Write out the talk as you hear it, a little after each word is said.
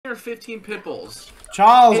215 pit bulls.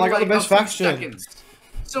 Charles, in I got like the best a few faction. seconds.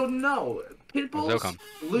 So no, pit bulls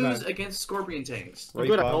lose No. against scorpion tanks.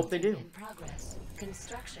 Good, I hope they do.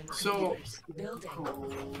 So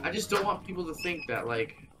I just don't want people to think that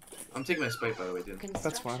like I'm taking my spike by the way, dude.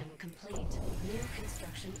 That's fine.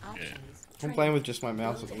 Yeah. I'm playing with just my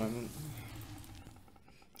mouse at the moment.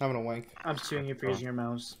 Having a wank. I'm suing you for using your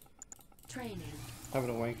mouse. Having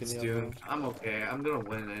a wank in the other Dude, room. I'm okay. I'm gonna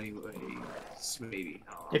win anyway. Maybe.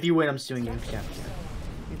 If you win, I'm suing you. Yeah.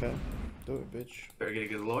 Okay. Do it, bitch. Better get a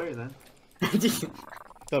good lawyer then.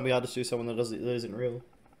 That'll be hard to sue someone that isn't real.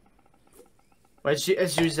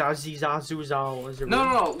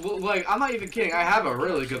 No. Like, I'm not even kidding. I have a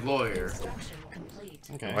really good lawyer.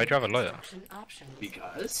 Okay. Why'd you have a lawyer?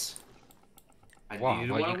 Because I Wow,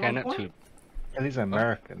 needed why one you at getting one it point. to? And he's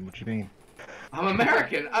American. What do you mean? I'm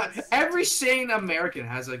American. Every sane American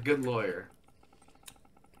has a good lawyer.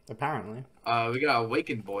 Apparently. We got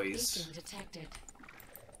Awakened Boys.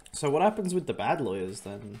 So what happens with the bad lawyers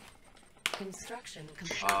then?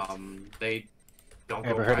 They don't go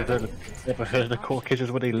Ever heard of the court cases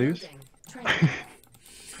where they lose?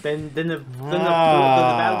 Then the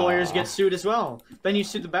bad lawyers get sued as well. Then you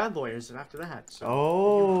sue the bad lawyers after that. So.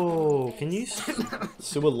 Oh, can you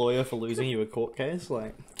sue a lawyer for losing you a court case?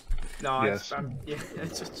 Like, No, Yes.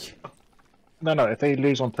 it's just joke. No, if they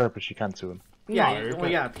lose on purpose, you can't sue them. Yeah, no, well,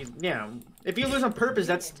 but yeah. If you lose on purpose,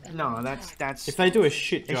 that's. if they do a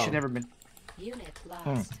shit It job. should never been.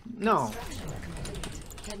 No.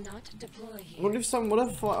 What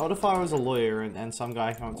if I was a lawyer and some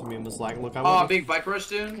guy came up to me and was like, look, I Oh, want big bike rush,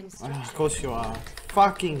 dude. of course you are.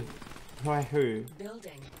 Fucking who?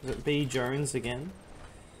 Is it B Jones again?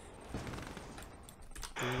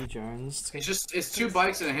 B Jones. It's 2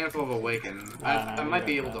 bikes and a handful of Awaken. I might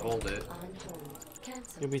be able to hold it.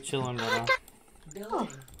 You'll be chilling, brother. Building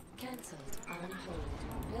cancelled on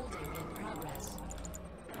hold. Building in progress.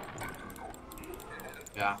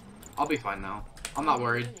 Yeah, I'll be fine now. I'm not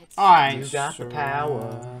worried. I You got the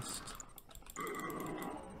power.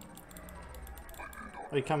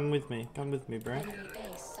 Are you coming with me? Come with me, bro. Enemy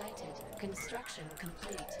base sighted. Construction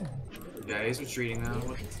complete. Yeah, he's retreating now.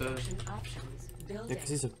 What the? Construction options. Yeah, Building. because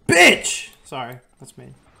he's a bitch! Sorry, that's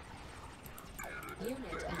me. Unit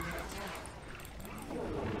under attack.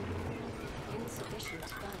 Insufficient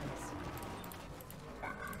funds.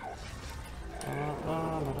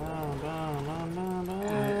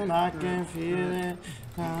 I can feel it.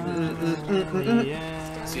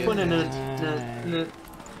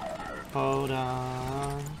 Hold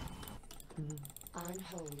on. On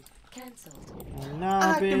hold. Cancelled. And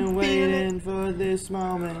I've been waiting for this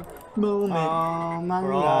moment all my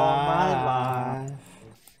For all my life.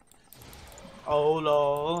 Oh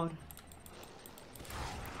Lord.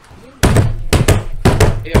 Unit under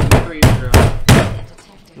attack. Yeah, whenever you drone. Unit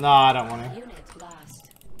detected. No, I don't want to. Unit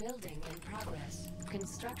lost. Building in progress.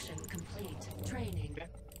 Construction complete. Training.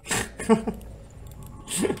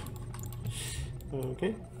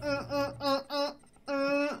 Okay.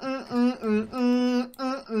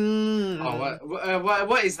 Oh,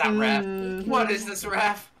 what is that rap? What is this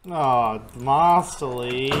rap? Oh, Master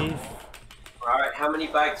Leaf. Alright, how many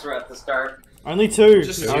bikes were at the start? Only 2.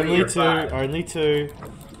 Just Only 2 or 2. 5? Only 2.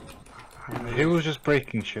 Who was just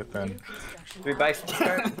breaking shit then? 3 bikes at the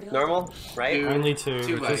start? Normal, right? Dude. Only 2.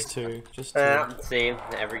 Two bikes. Just 2. Just 2. Same,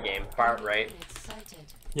 every game. Bart, right? Unit sighted.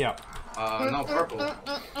 Yeah. No, purple.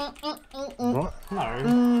 What?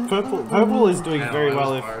 No. Purple is doing No, very it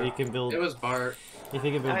well was if Bart. you can build. It was Bart. If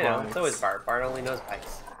you can build I know, bikes. it's always Bart. Bart only knows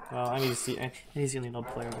bikes. Well, I mean, he's the only odd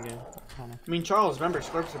player in the game. Kinda. I mean, Charles, remember,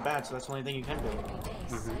 slurps are bad, so that's the only thing you can do.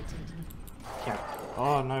 Base sighted. Yeah.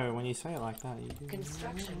 Oh no, when you say it like that, you do.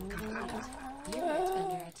 Construction complete. Unit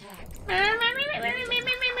under attack.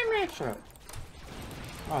 Shut up.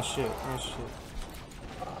 Oh shit, oh shit.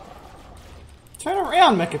 Turn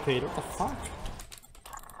around, Mecha Pete, what the fuck?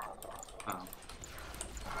 Oh.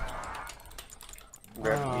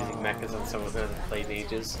 We're using mechas on someone who hasn't played in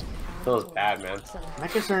ages. Feels bad, man.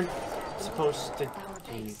 Mechas aren't supposed to Our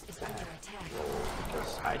be base is under bad. attack.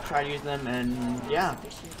 Because I tried using them, and yeah.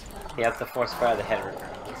 Sufficient funds. He has to force fire the head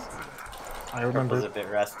regardless. I Purple's a remember. bit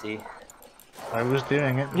rusty. I was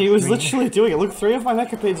doing it. He was Me. literally doing it. Look, 3 of my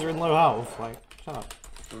Mecha Petes are in low health. Like, shut up.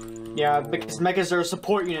 Yeah, because mechas are a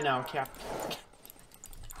support unit now, Cap.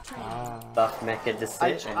 Ah. Buff mecha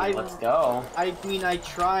decision. I- Let's go. I mean, I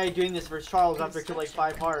tried doing this versus Charles after I killed like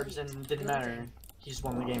 5 harbs, and it didn't matter. He just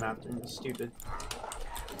won the game after, and it's stupid.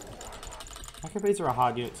 Mecha Petes are a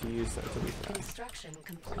hard unit to use, though, to be fair. Construction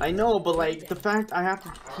complete. I know, but like, the fact I have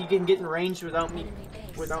to, he can get in range without me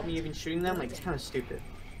even shooting them, like, it's kind of stupid.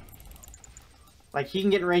 Like, he can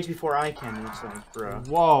get in range before I can, and it's like, bro.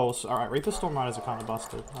 Whoa, so, alright, Reaper Stormriders are kind of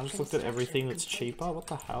busted. I just looked at everything that's cheaper, what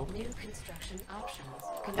the hell? New construction options.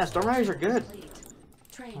 Yeah, Stormriders are good.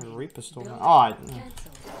 Oh, Reaper Stormriders. Oh,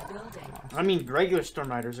 I mean, regular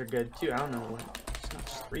Stormriders are good, too. I don't know what. It's not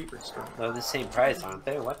just Reaper Stormriders. They're the same price, aren't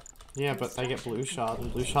they? What? yeah, but they get Blue Shard,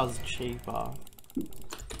 and Blue Shard's cheaper.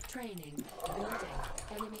 Training. Building.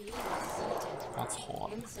 Enemy units sighted. That's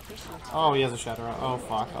hot. Insufficient. Oh, he has a Shatterer. Oh,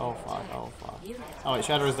 fuck, oh, fuck, oh, fuck. Oh, wait,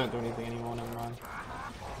 Shatterers don't do anything anymore, never mind.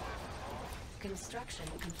 Construction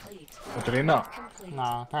complete. Or did he not? Complete.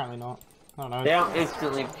 Nah, apparently not. I don't know. They don't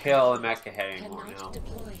instantly kill the mecha head anymore now. Cannot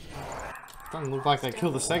deploy here. Doesn't look like they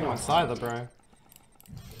killed the segments either, bro. Our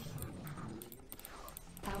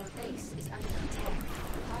base is under attack.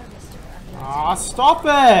 Harvester under attack. Ah, stop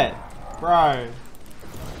it! Bro.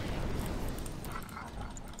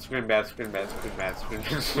 Screen bad, screen bad, screen bad, screen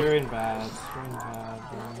bad. Screwing bad,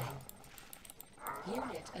 bro.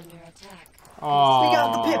 Unit under attack. Oh, We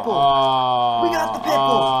got the Pitbull! Oh, We got the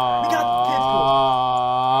Pitbull! We got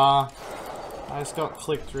the I just got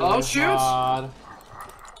clicked really Oh, shoot! hard.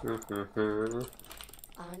 We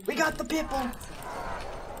got the Pitbull!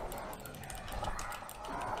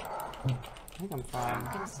 I think I'm fine.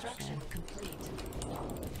 Construction complete.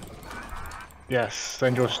 Yes,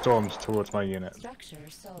 send your storms towards my unit. Structure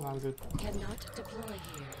sold. I'm good. Cannot deploy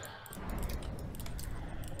here.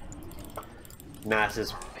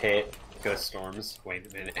 Masses pit, ghost storms. Wait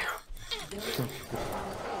a minute. Building.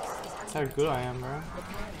 That's how good I am, bro.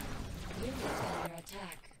 Repairing. Unit under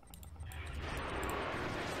attack.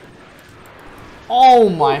 Oh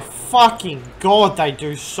my fucking god, they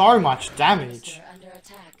do so much damage. Harvester under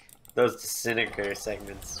attack. Those disintegrator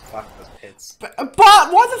segments. Fuck those pits. But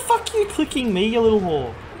why the fuck are you clicking me, you little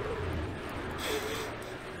whore?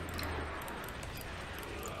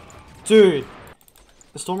 Dude.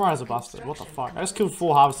 The Stormriders are busted. What the fuck? I just killed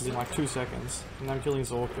 4 harvesters in like 2 seconds. And I'm killing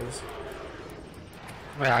Zorkas.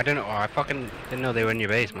 Wait, I don't know. I fucking didn't know they were in your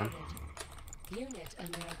base, man. Unit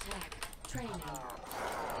under attack. Training.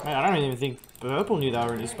 Man, I don't even think Purple knew they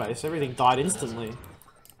were in his base. Everything died instantly.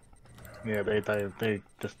 Yeah, they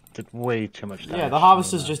just did way too much damage. Yeah, the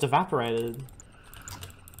harvesters just evaporated.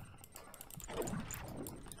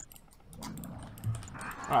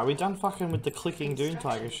 Alright, we done fucking with the clicking Doom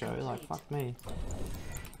Tiger show. Like, fuck me.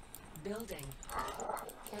 Building.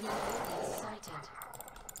 Enemy units sighted.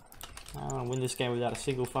 I don't want to win this game without a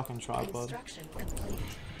single fucking tripod. Construction complete.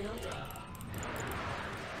 Building.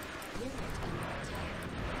 Unit under attack.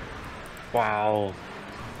 Wow.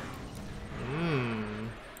 Mmm.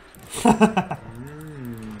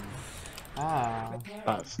 Ah. Repairing.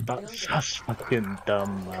 That's just fucking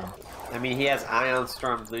dumb, man. I mean, he has Ion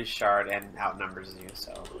Storm, Blue Shard, and outnumbers you,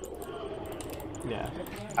 so Yeah.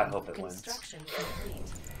 Repairing. I hope it wins. Construction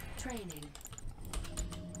complete. Training.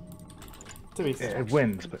 To be fair. It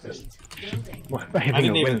wins, but it's Building. well, didn't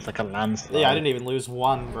even even- wins like a landslide. Yeah, I didn't even lose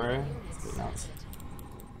one, bro. It's a bit nuts.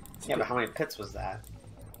 Yeah, but how many pits was that?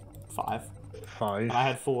 5. 5. And I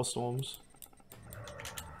had 4 storms.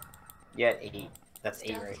 You had 8. That's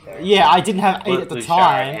 8 right there. Yeah, I didn't have 8 Blue- at the Blue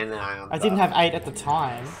Shard time. and then Ion I didn't Buff. have 8 at the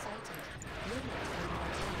time. Sighted. Unit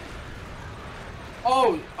under attack.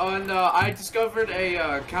 Oh, and I discovered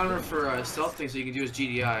a counter for stealth thing, so you can do as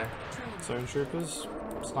GDI. Training. Zone troopers,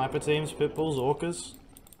 sniper teams, pitbulls, orcas.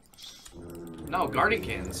 No, guardian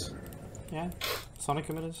cannons. Yeah. Sonic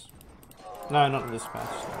emitters. No, not in this patch.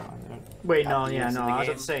 Never mind, they don't- Wait, no, Happy yeah, use no, in the I was game.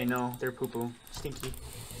 about to say, no, they're poo-poo. Stinky.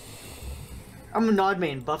 I'm a nod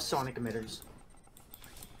main, buff sonic emitters.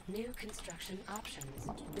 New construction options.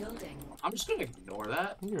 Building. I'm just gonna ignore that.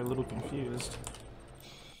 I think you're a little confused.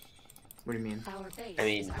 What do you mean? Our base I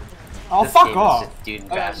mean- is under attack. Oh, This fuck game is off! just dude Oh,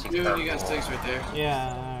 bashing dude, purple. you got sticks right there. Yeah, I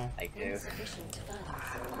know. I do. Insufficient funds.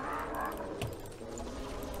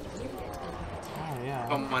 Unit under attack. Oh, yeah.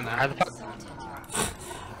 Don't mind How that. the fuck?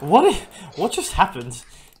 Sighted. What just happened?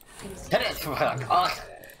 Hit it! Oh.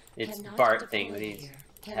 It's Cannot Bart deploy thing that he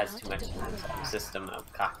here. has Cannot too much in deploy. his system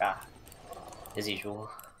of caca. As usual.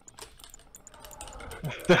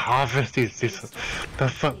 The harvest is just the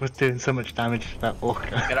fuck was doing so much damage to that orca.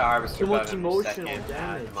 Got a harvester Too much above him emotional second,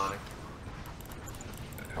 damage. demonic.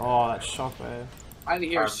 Oh, that shockwave. I didn't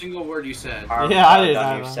hear a single word you said. Harvester Yeah, I didn't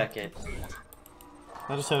down your either. second.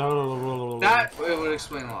 I just said. That it would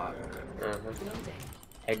explain a lot. Mhm. Building.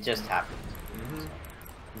 It just happened.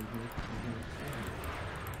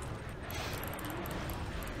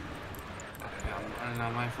 And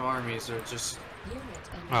now my armies are just. Unit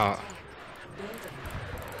under Oh. attack. Building.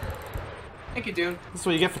 Thank you, dude. That's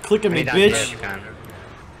what you get for clicking me, Need that yes, bitch. you can.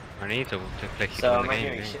 I need to click you So in am the I game.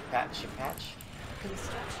 hearing eh? ship patch, ship patch?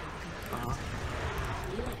 Construction complete.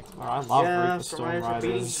 Unit I love Yeah, Reaper Stormriders are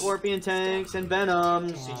beating Stormriders. Scorpion tanks and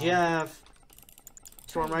Venoms. CGF.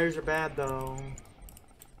 Stormriders are bad though.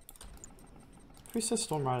 Who says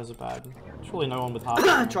Stormriders are bad? Surely no one with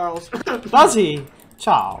heart. Charles. Does he?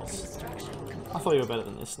 Charles. I thought you were better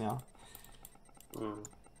than this now.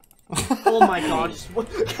 Oh my god.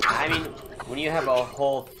 I mean, when you have a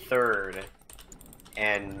whole third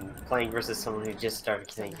and playing versus someone who just started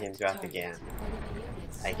killing things back again,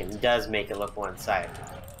 like it does make it look one-sided.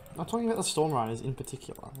 I'm talking about the Stormriders in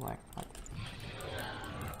particular. Like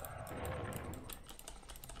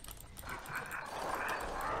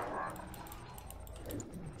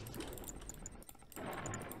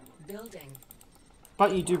Building.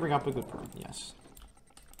 but you do bring up a good point, yes.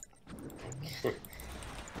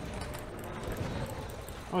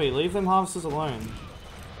 Oh, you leave them harvesters alone.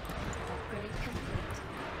 Upgrade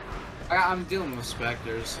complete. I'm dealing with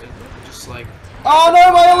specters. Just like. Oh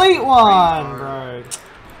no, my elite one, bro.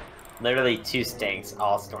 Literally 2 stinks,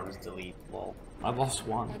 all storms delete. Well, I lost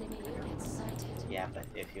one. Enemy units sighted. yeah, but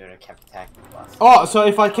if you would have kept attacking, you lost. Oh, so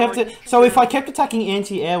if I kept it, so if I kept attacking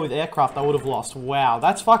anti-air with aircraft, I would have lost. Wow,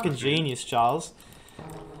 that's fucking genius, Charles.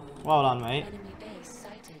 Well done, mate. Enemy base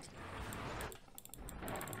sighted.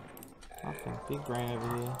 Fucking big brain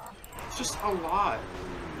over here. It's just a lot.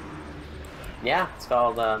 Yeah, it's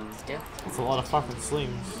called, yeah. That's a lot of fucking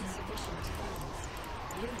slings. Insufficient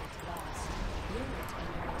funds. Unit lost. Unit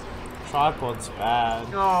under attack. Tripod's bad.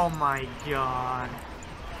 Oh my god.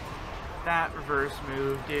 That reverse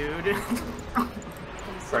move, dude.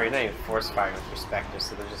 Sorry, you're not even force firing with respecters,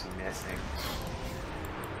 so they're just missing.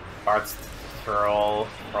 Bart's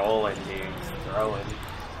throwing, dude. Throwing.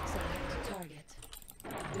 Select target.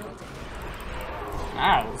 Building.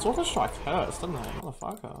 Ow, this auto strike hurts, doesn't it?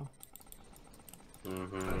 Motherfucker.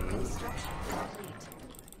 Construction complete.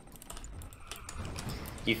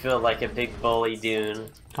 You feel like a big bully, Dune.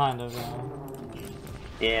 Kind of,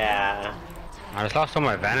 Yeah. I just lost all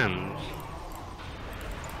my venoms.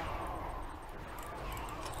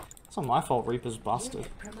 It's not my fault Reaper's busted.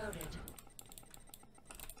 Unit promoted.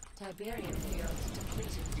 Tiberian field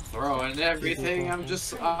depleted. Throwing everything. I'm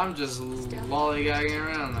just lollygagging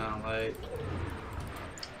around now. Like.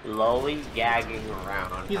 Lollygagging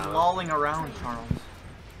around. He's huh? lolling around, Charles.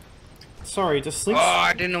 Sorry, just Oh, slings.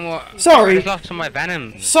 I didn't know what. Sorry. I just lost all my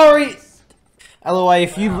venoms. Sorry! LOA,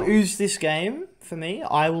 if you lose this game for me,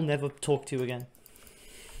 I will never talk to you again.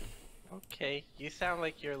 Okay, you sound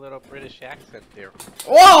like your little British accent there.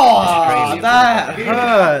 Whoa! That He's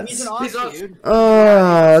hurts! an Aussie, dude.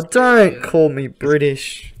 Oh, don't call me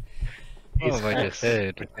British. He's What have I just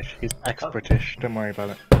said? British. He's ex-British. Don't worry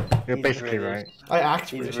about it. You're He's basically British. right. I act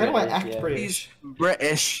He's British. How do I British, act yeah. British?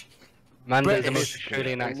 British. Man, there's the British. most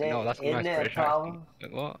Australian accent. No, that's a Isn't nice it a British problem?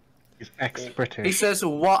 accent. Like, what? He's ex-British. He says,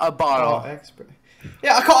 "What a Oh, bottle." ex-British.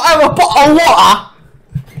 Yeah, I can't have a bottle of water!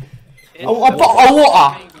 A bottle of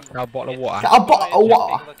water! Can I have a bottle of water? A bottle of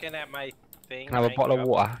water! Looking at my thing. Can I have a bottle of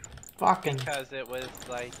water? Fucking. Because it was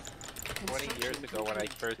like 20 years ago when I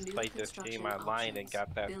first played this game online and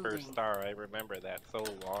got that first star. I remember that so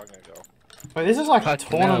long ago. Wait, this is like a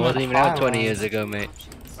Fuck no, tournament. it wasn't even out 20 highlight. years ago, mate.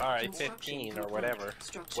 Alright, 15 or whatever.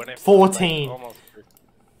 When it was, 14. Like, almost...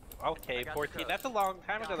 Okay, 14. That's a long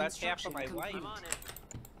time ago. That's half of my life.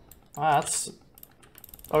 That's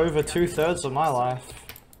over 2/3 of my life.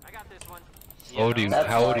 How old are you? That's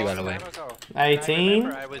How old are you, why- by the way? 18?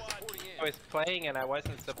 I was playing and I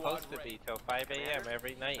wasn't supposed to be till 5 a.m.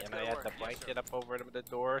 every night, and I had the blanket up over the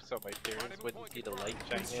door so my parents wouldn't see the light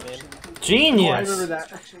shining in. Oh, I Genius! remember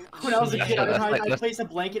that. When I was a kid, Yeah, that's like- I placed a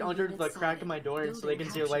blanket under the crack of my door so they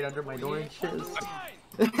can see a light under my door and shit.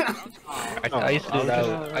 I used to do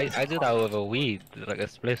that. I did that with a weed, like a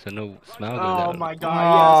split, so no smell goes Oh out. my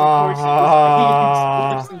god,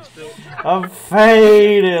 yes, of course it was. I'm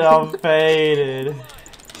faded, I'm faded.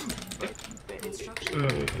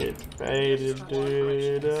 It's faded,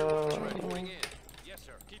 dude.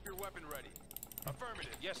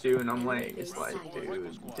 Dude, I'm like, it's like,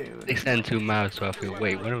 dude. They send 2 miles, so I feel,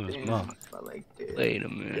 wait, what was mom? Wait a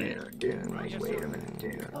minute.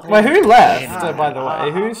 Wait, who left, by the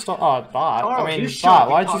way? Who stopped? Oh, Bart. I mean, Bart,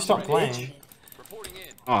 why'd you stop playing?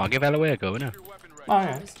 Oh, give LOA a go, innit?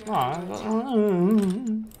 Okay. Alright.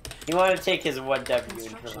 You want to take his 1W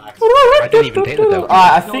and relax. I didn't even take the dub.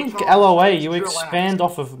 I think LOA, you expand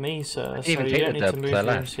off of me, sir, so even you take don't the need to dub, move so I your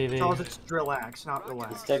left. Charles, MCV. it's relax, not You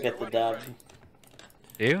relax. still get the dub.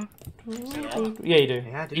 Do you? Yeah, you do.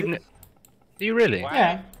 Yeah, dude. Even, do you really?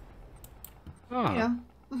 Yeah. Oh. Yeah.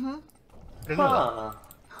 Mm-hmm. Huh.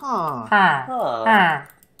 Huh. Ha. Huh. Ha.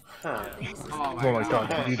 Huh. Oh Oh my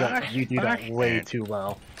god, you do that way too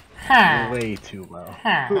well. Ha. Way too well.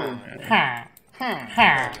 Ha. Ha.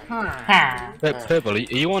 Purple, are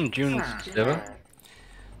you on June's server?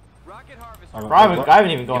 I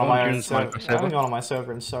haven't even gone on You my on own June's server. Minecraft I haven't server? gone on my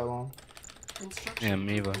server in so long. Yeah,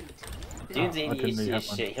 me either. Dude's I didn't ADHD really as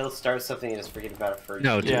have shit. He'll start something and just forget about it for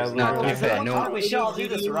No, dude, Yeah, no, to be literally. fair, no. We should all do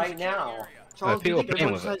this right now. Charles, do you people think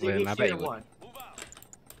playing everyone with has it, I ADHD bet or you would. what?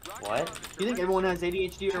 What? Do you think everyone has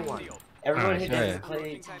ADHD or what? Everyone who Alright, doesn't yeah.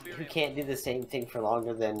 play, who can't do the same thing for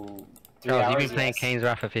longer than 3 Charles, hours. you've been playing yes. Kane's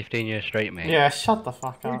Wrath for 15 years straight, mate. Yeah, shut the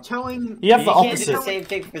fuck You're up. telling You have You the can't do the opposite. same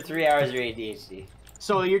thing for 3 hours. You're ADHD.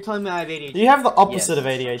 so you're telling me I have ADHD. You have the opposite Yes. of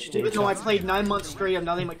ADHD. Even though I Chuck. played 9 months straight of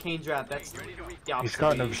nothing but Kane's Wrath, that's the opposite. He's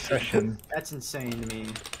got an of ADHD. obsession. That's insane to me.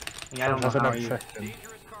 Like, I don't know Has an how you. obsession.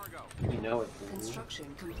 You know it. Construction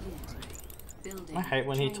complete. Building. I hate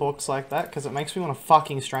when he training. talks like that because it makes me want to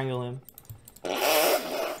fucking strangle him.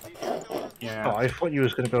 Yeah. Oh, I thought you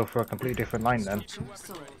was gonna go for a completely different line then. Structure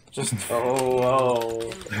sold. Just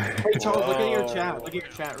Oh, Hey Charles, look at your chat. Look at your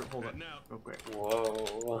chat. Hold up, real quick.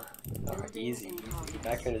 whoa. Alright, easy.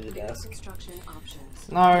 Back under the desk. Construction options.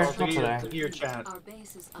 no, Charles, not look at today. your chat. Our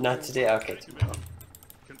base is Not under today. attack. Okay, tomorrow.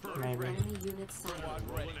 Maybe. Enemy units sighted.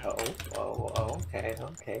 Okay.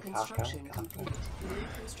 Copy. Construction complete. New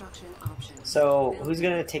construction options. So, who's Building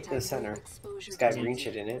gonna take the tactical center? exposure It's got detected. green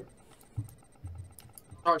shit in it.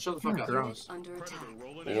 Alright, shut the fuck up. Gross. Under attack.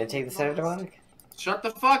 You gonna take the center, Demonic? Shut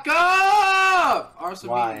the fuck up! Arson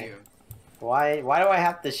Why? meeting you. Why do I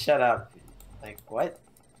have to shut up? Like, what?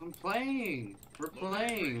 I'm playing. We're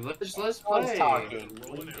playing. Let's Who's play. talking?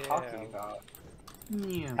 What are you talking about?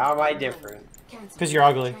 Yeah. How am I different? Cancel. 'Cause you're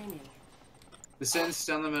ugly. Training. The sentence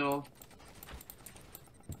down the middle.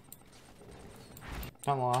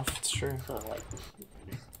 Don't laugh. It's true. Like,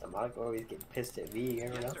 Demonic always get pissed at me.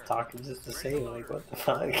 Everyone else talking just the same. Like, what the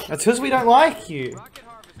fuck? That's because we don't like you.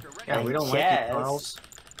 Yeah, we don't like Yes. it, Charles.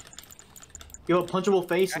 You have a punchable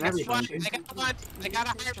face and everything. I got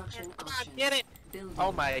a Construction options. get it! Building.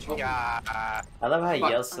 Oh my god. I love how he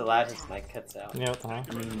yells so loud his mic cuts out. Yeah, what the hell?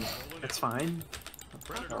 I mean, that's fine.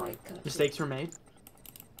 Upgrade complete. Mistakes were made.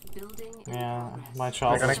 Building in Yeah, progress. my They're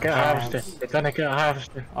child. gonna get harvested. They're gonna get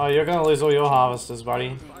harvested. Oh, you're gonna lose all your harvesters,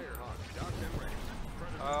 buddy.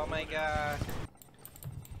 Oh my god.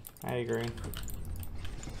 I agree.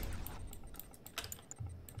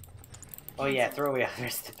 Oh yeah, throw away the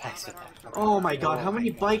rest of the bikes with that. Oh my god, how many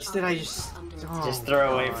bikes did I just... Oh, Just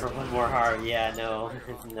throw away God. for one more heart. Yeah, no.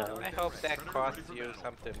 No. I hope that cost you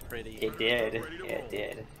something pretty. It did. Yeah, it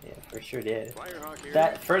did. Yeah, for sure did.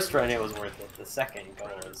 That first run, it was worth it. The second go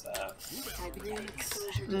was, Type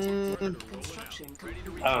exposure detected. Construction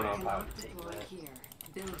complete. I don't know if I would Cannot take deploy that. here.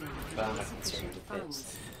 Building. But I'm not Insufficient concerned with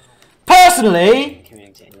funds. Personally,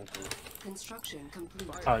 communicating with me. Construction complete.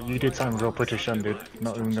 Oh, you did sound real British, dude.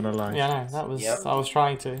 Not even gonna lie. yeah, no, that was. Yep. I was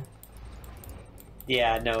trying to.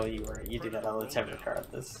 Yeah, no, you were. You do that all the time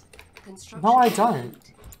regardless. Construction No, I don't.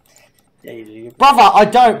 complete. Yeah, you do. You Brother, I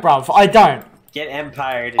don't, bruv. I don't. get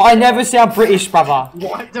empired. I never sound British, brother.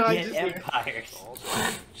 What did I Get just hear? empired.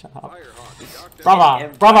 Shut up.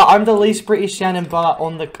 Brother, I'm the least British sounding brother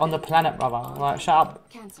on the planet, brother. Like, shut up.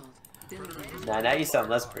 Cancelled. Building. Nah, now you sound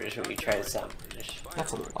less British when you try to sound British.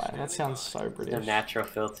 That's a lie. That sounds so No British. natural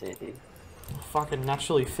filter, dude. Fucking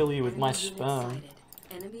naturally fill you with my Enemy unit sperm. sighted.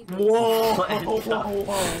 Enemy base Whoa,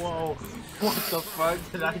 What? whoa. What the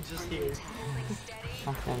fuck did I just hear?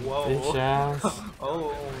 Fucking Whoa. bitch ass.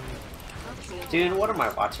 Oh. Dude, what am I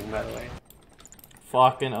watching, by the way?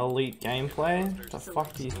 Fucking elite gameplay. The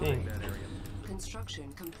fuck do you think?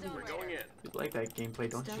 Construction complete. You like that gameplay,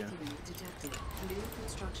 don't you? Stealth unit detected. New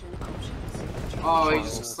construction options. Oh, he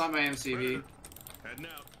just slapped my MCV.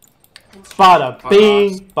 Construction Bada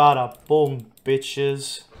bing, bada boom,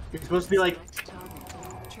 bitches. You're supposed to be like,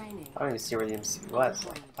 target. Training. I don't even see where the MC was.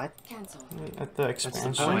 What? Cancelled. At the that's the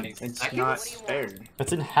expansion. point. It's not fair.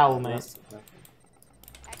 It's in hell, mate.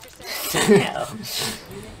 Yeah. Unit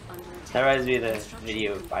under That reminds me of the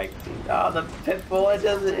video of bike. Oh, the pit bull, it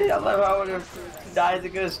doesn't. I love how when it dies, it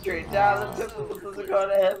goes straight down. The pit bull doesn't go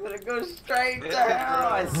to heaven, it goes straight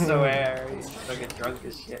down. I swear. He's fucking drunk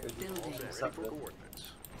as shit. Building.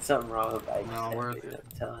 Something wrong with bike. No, worth dude, it.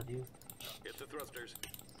 I'm telling you. Get the thrusters.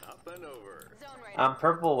 Up and over.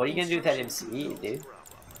 Purple, what are you gonna do with that MCE, dude?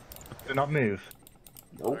 Do not move.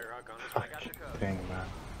 Nope. Firehawk on its way. Thing, man.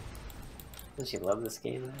 Don't you love this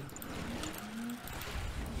game, man?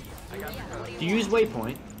 Do you use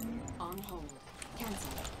waypoint? On hold.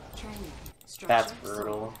 Cancelled. Training. That's Structure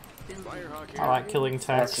brutal. Building. I like killing That's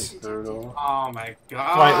techs. just brutal. Oh my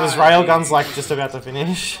god. Wait, was railguns like just about to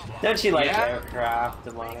finish? Don't you like Yeah. aircraft,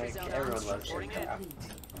 Demonic? Everyone loves aircraft.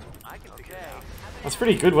 That's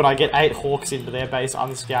pretty good when I get 8 hawks into their base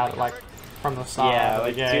unscouted. Like, from the start Yeah, of the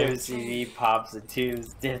with game. 2 MCV pops and 2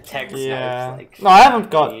 tech Yeah. snipes, like... No, I haven't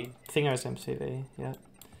got me. Thingo's MCV yet.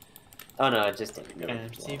 Oh no, it just didn't go.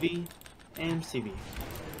 MCV. MCV.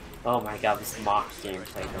 Oh my god, this mock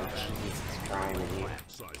gameplay, though. Jesus Christ.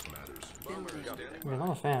 I'm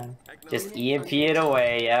not a fan. Just EMP it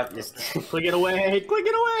away, yep, just... Click it away! Click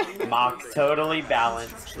it away! Mock totally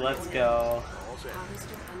balanced, let's go.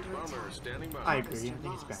 I agree, I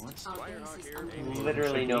think it's balanced.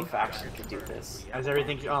 Literally no faction could do this. As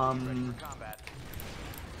everything,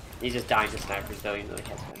 He's just dying to snipers though, even though he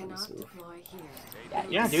has weapons.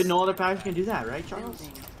 yeah, dude, no other faction can do that, right, Charles?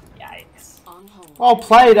 Yikes. Well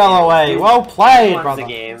played, LOA. Well played, Won brother. the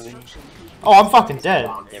game. Oh, I'm fucking dead.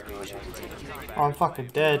 Bombed everyone else. Oh, I'm fucking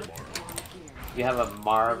dead. You have a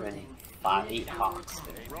Marv and 8 Hawks.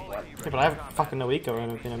 What? Yeah, but I have fucking no eco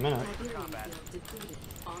in a minute.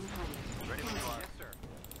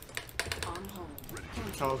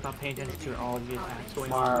 Charles not paying attention to all of the attacks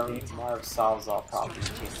going on in the game. Marv solves all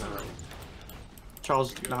problems.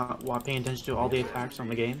 Charles not paying attention to all the attacks on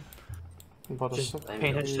the game. But Just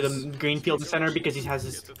paying attention to the green field center because he has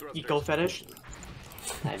this eco fetish.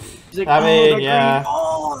 I He's like, I mean, the yeah. green,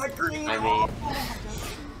 oh, the green! mean,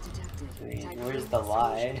 where's the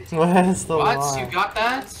lie? Where's the What? lie? You got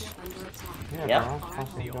that? Yeah, Yep. bro, I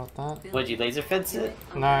fucking got that. Would you laser fence it?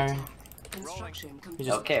 No. You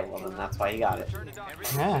just, Okay, well then that's why you got it.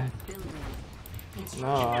 yeah.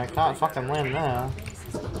 No, I can't fucking win there.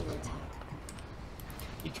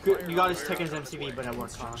 You got his Tekken's MCV, but at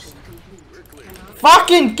what cost?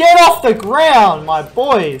 Fucking get off the ground, my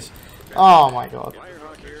boys! Oh my god.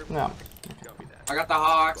 No. I got the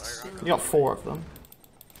Hawks. You got 4 of them.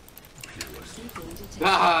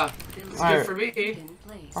 Haha. It's Alright. good for me.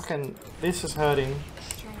 Fucking, this is hurting.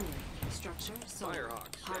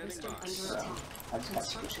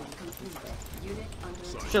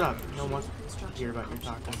 Shut up, no one wants to hear about your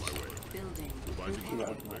talking.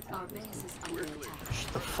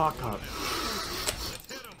 Shut the fuck up.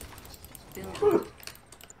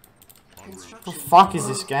 What the fuck is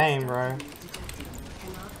this game, bro?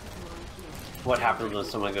 What happens when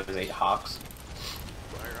someone goes 8 Hawks?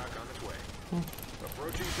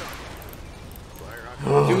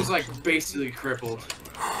 Dude's like basically crippled.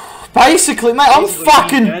 Basically, mate, I'm Basically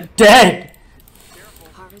fucking dead. dead!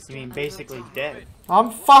 You mean basically dead?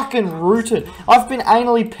 I'm fucking rooted. I've been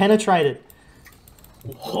anally penetrated.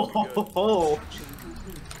 Whoa!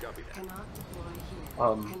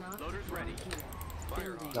 I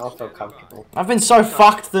don't feel comfortable. I've been so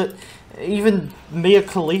fucked that even Mia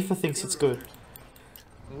Khalifa thinks it's good.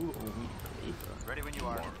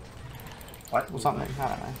 What? Or something, I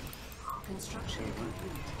don't know.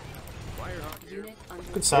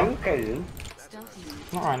 Good sell. Okay, dude.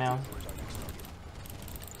 Not right now.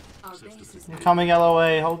 I'm coming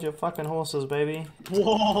LOA, hold your fucking horses, baby.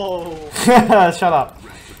 Whoa! Shut up.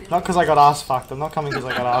 Not because I got ass fucked. I'm not coming because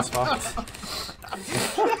I got ass fucked.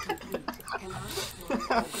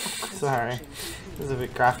 Sorry. This is a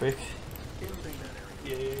bit graphic.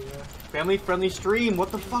 Yeah. Family friendly stream,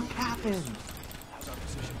 what the fuck happened?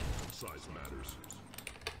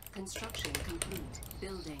 Construction complete.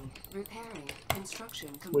 Building. Repairing. Construction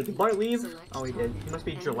complete. Wait, did Bart leave? Select Oh, he did. He must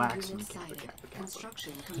be enemy relaxing. unit sighted.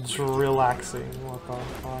 Construction It's complete. relaxing. What the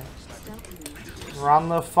fuck? Stealthily. Run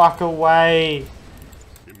the fuck away!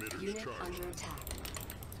 Unit under attack.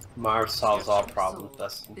 Marv solves all problems,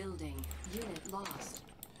 Dustin. Building. Unit lost.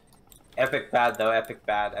 Epic bad though, epic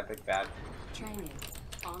bad, epic bad. Training.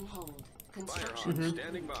 On hold. Construction.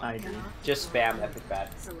 Standing by. I agree. Just spam epic bad.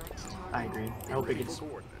 Select target. I agree. I hope it gets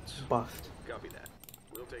Coordinates. buffed. Copy that.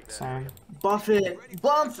 We'll take that. Same. Buff it!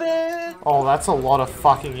 Buff it! Oh, that's a lot of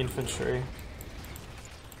fucking infantry.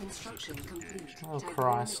 Construction complete. Oh, Typhoon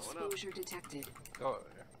Christ. Exposure detected. Go.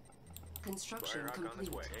 Construction Firehawk on its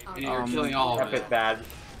complete. way. And you're killing all of Epic it. bad.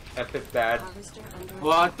 Epic bad. Harvester under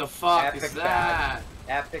What the fuck Epic is bad.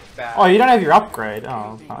 that? Epic bad. Oh, you don't have your upgrade.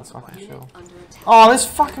 Oh, that's fucking Unit chill. under attack. Oh, there's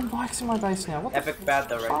fucking bikes in my base now. What the Epic bad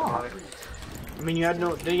though, right? fuck? I mean, you had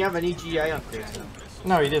no. Did you have any GI upgrades?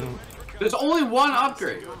 No, he didn't. There's only one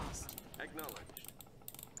upgrade. Lost. Acknowledged.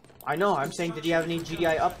 I know, I'm saying, did you have any GI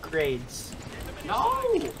upgrades? No.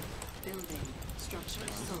 Building. Structure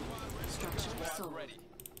sold. Structure sold.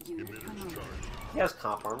 Unit promoted. He has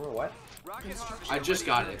comp armor, what? Construction I just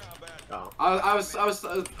got it. Oh. I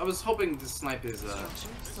was hoping to snipe his Structure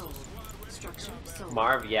sold. Structure sold.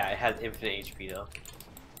 Marv, yeah, it has infinite HP though.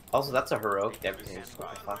 Also, that's a heroic everything.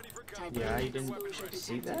 What the fuck? Typhoon Yeah, you didn't exposure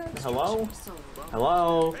see detected. that? Hello? Structure sold.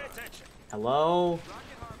 Hello? Hello?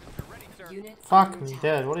 Unit Fuck under me attack.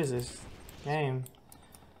 dead. What is this game?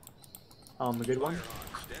 A good one?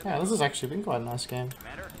 Yeah, this has actually been quite a nice game.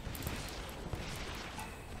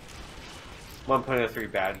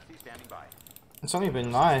 1.03 bad. It's only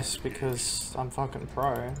been nice because I'm fucking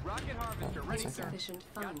pro. Insufficient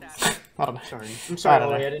funds. I don't know. Sorry. I'm I sorry, don't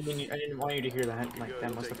know. Ollie, I didn't want you to hear that. Like,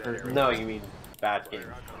 that must have hurt me. No, you mean bad game.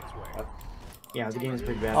 Yeah, the game is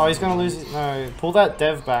pretty bad. Oh, he's gonna lose. No, pull that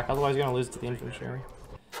dev back. Otherwise, he's gonna lose to the infantry.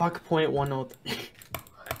 Fuck .10.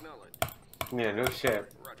 Yeah, no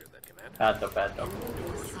shit. Bad though, bad though. Enemy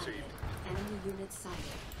unit sighted.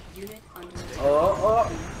 Unit under attack. Oh.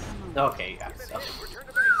 Okay, guys. Okay.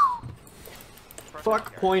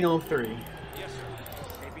 Fuck .03.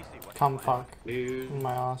 Come fuck. Dude. In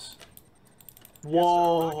my ass.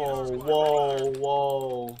 Whoa.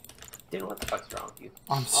 Dude, what the fuck's wrong with you?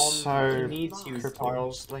 I'm so. He needs you, crippled.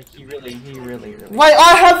 Charles. Like, he really. Wait,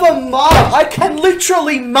 I have a Marv! I can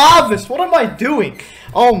literally Marv this! What am I doing?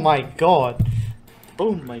 Oh my god.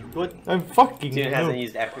 Oh my god. I'm fucking Dude hasn't noob.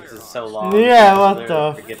 used epics in so long. Yeah, he what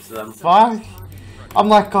literally the forgets them. fuck? I'm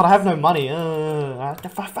like, god, I have no money. I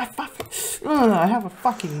have a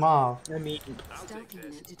fucking Marv. I mean, Stealth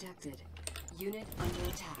unit detected. Unit under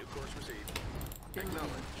attack.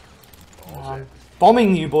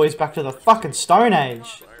 Bombing you boys back to the fucking Stone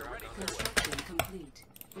Age. Construction complete.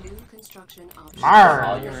 New construction options. Arr.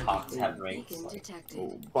 All your hawks have ranks. Beacon Like,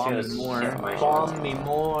 detected. bomb me Just more. get my Bomb me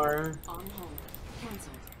more. On hold.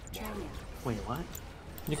 Cancelled. Training. Wait, what?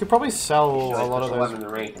 You could probably sell a lot of the those. one in the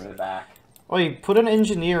rank in the back. Wait, put an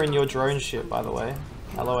engineer in your drone ship, by the way.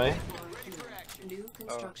 LOA. New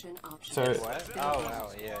construction options. So, What? Oh, wow,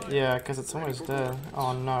 yeah. yeah, because it's almost dead.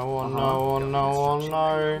 Oh no, oh no, oh no, oh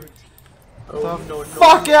no. The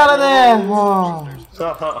fuck out of there!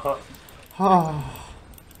 Oh. Oh.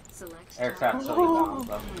 Select Aircraft shutting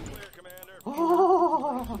down,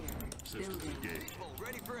 Oh, building.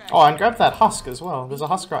 and grab that husk as well. There's a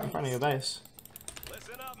husk right in front of your base.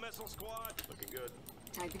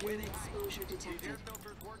 Typing in exposure detected.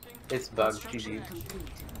 It's bugged, Construction GG.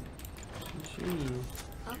 complete. Gee,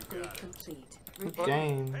 Upgrade complete. good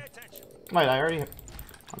game. Wait, I already.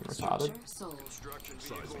 I'm retarded. Structure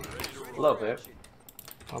sold. A little bit.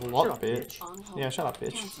 A lot, bitch. On hold. Yeah, shut up,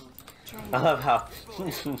 bitch. Cancelled. Training. I love how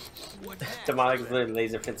Demonic's literally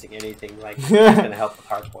laser fencing anything, like, it's gonna help with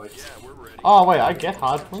hard points. Oh wait, I get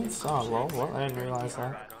hard points. Oh well, what? I didn't realize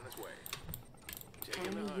that.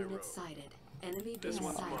 Enemy unit sighted. Enemy base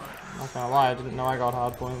sighted. Not gonna lie, I didn't know I got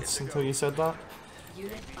hard points until you said that.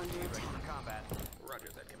 Unit under attack.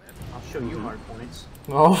 I'll show you hard points.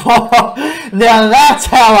 Oh, now that's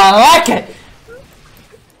how I like it!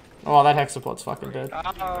 Oh, that hexapod's fucking dead.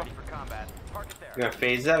 Oh, You gonna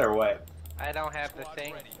phase that or what? I don't have the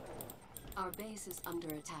thing. Our base is under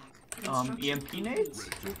attack. EMP nades?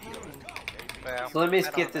 Repairing. Well, So let me I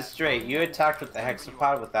don't get this straight. You attacked with the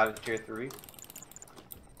hexapod without a tier 3?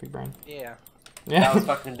 Big brain. Yeah. That was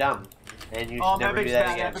Yeah. fucking dumb. And you should Oh, never do Epic's that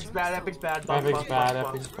bad, again. Epic's bad, Epic's bad. Epic's bad,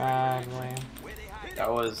 Epic's bad, man.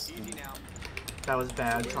 That was... That was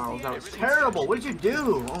bad, Charles. That was terrible. What did you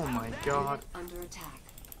do? Oh my god. Under attack.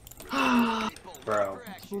 Bro.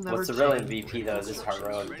 What's the real MVP though is this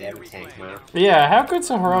heroic dev tank, man. Yeah, how good's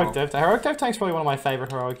a heroic dev tank? Heroic dev tank's probably one of my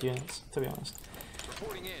favorite heroic units, to be honest.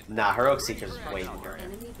 Nah, heroic seeker's way more.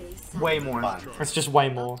 Enemy base sighted. Way more. Fun. It's just way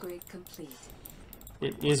more. Upgrade complete.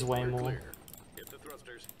 It is way more.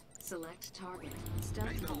 Select target.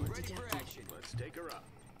 Stealth unit detected.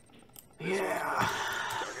 Yeah.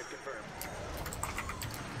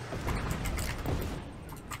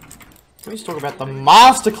 Can we just talk about the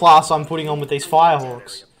masterclass I'm putting on with these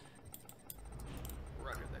Firehawks?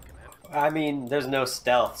 I mean, there's no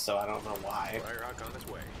stealth, so I don't know why.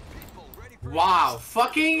 Wow,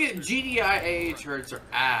 fucking GDI turrets are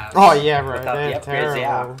ass. Oh yeah, bro, Without the they're upgrades, terrible.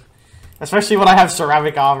 yeah. Especially when I have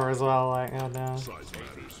ceramic armor as well, like, oh no.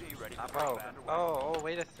 Oh,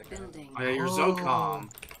 wait a second. Building. Oh, yeah, you're so calm.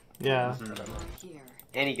 Yeah. Here.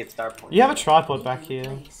 And he gets star points. You have a tripod back here.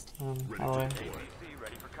 Placed. LOA.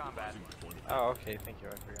 Oh, okay, thank you,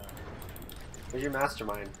 I forgot. Where's your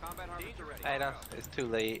mastermind? I know, it's too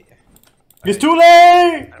late. It's too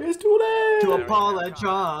late! It's too late! To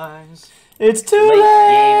apologize. It's too Late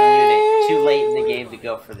game unit. late! Too late in the game to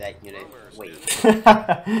go for that unit. Wait.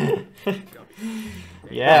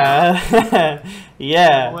 Yeah.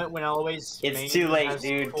 Yeah. When always. It's too late,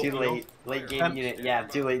 dude. Too late. Late game unit. Yeah,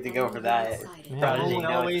 too late to go for that. Yeah. Prodigy, When no,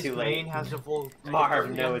 it's always too main late. has a full. Marv,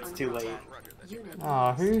 no, it's too late. Unit.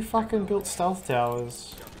 Oh, who fucking built stealth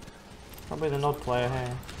towers? Probably the nod player,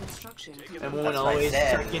 hey. Construction complete. And when That's what I always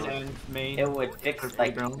said. second and main. It would fix,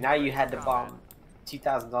 like, now you had to bomb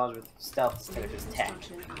 $2,000 worth of stealth instead of just tech.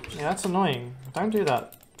 Construction options. Yeah, that's annoying. Don't do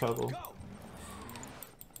that, Purple.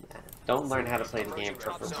 Don't learn how to play the game,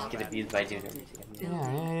 Purple. Just get abused by doing it.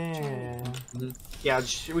 Yeah. Yeah,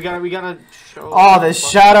 we gotta show. Oh, there's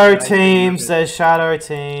shadow teams. There's shadow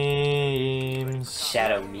teams.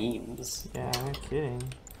 Shadow memes. Yeah, no kidding.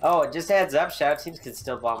 Oh, just a heads up, shadow teams can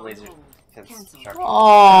still bomb laser construction.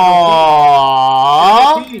 Aww.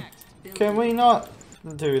 Can we not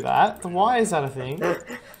do that? Why is that a thing?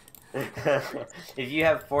 If you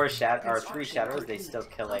have 3 shadows, they still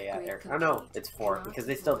kill a air. Oh no, it's 4 because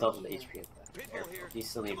they still double the HP of the airfield. You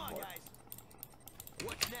still need 4.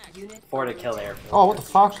 4 to kill airfield. Oh, what the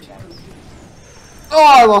fuck? Oh,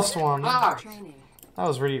 I lost one. Ah! That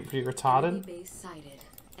was pretty retarded.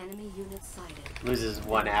 Loses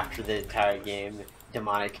 1 after the entire game.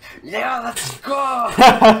 Demonic. Yeah, let's go!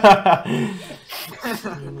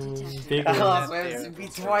 Big I one. lost be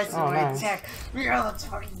twice Oh, in my nice. attack. Yeah, let's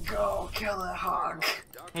fucking go. Kill the hog.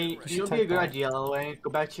 Hey, should it would be take a good that. idea, LOA. Go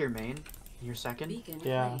back to your main. Your second.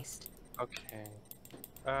 Yeah. Okay.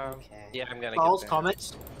 Okay. Yeah, I'm gonna Calls, get there.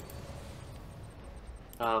 comments.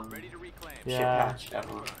 Shit Yeah. patch.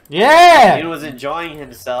 Yeah! Dude was enjoying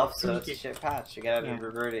himself, so it's a shit patch. You gotta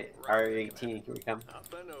revert it. R18, here we come.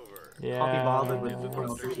 Yeah. Can't be bothered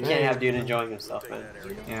with You can't have dude enjoying himself, man.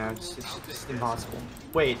 Yeah, it's just impossible.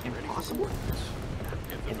 Wait, impossible?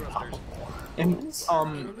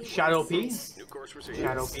 Shadow P?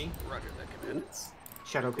 Shadow P?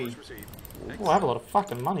 Shadow P. Oh, I have a lot of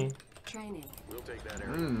fucking money.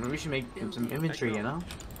 We should make some inventory, you know?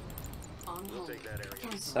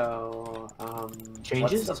 So,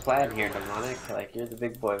 Changes? what's the plan here, Demonic? Like, you're the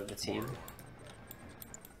big boy of the team.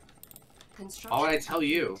 Why would I tell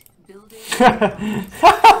you?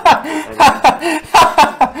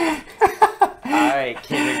 Alright,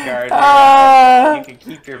 kindergarten. You can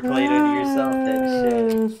keep your plate under yourself,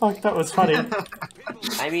 then shit. Fuck, that was funny.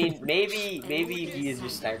 I mean, maybe you use your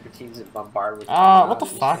sniper teams and bombard with What the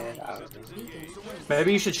fuck?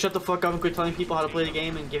 Maybe you should shut the fuck up and quit telling people how to play the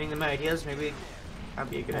game and giving them ideas. Maybe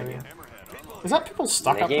that'd be a good idea. Is that people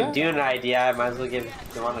stuck I up gave there? Dune an idea, I might as well give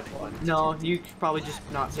Demonic one. No, you could probably just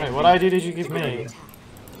not say. Wait, what idea did you give me?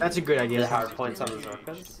 That's a good The idea. hard points on the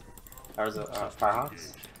Zorkas? Or the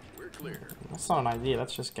Firehawks? That's not an idea,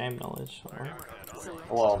 that's just game knowledge.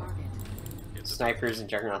 Well, snipers and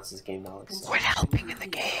juggernauts is game knowledge. So. We're helping in the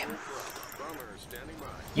game.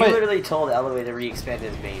 You Wait. literally told Elway to re-expand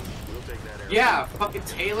his main. Yeah, fucking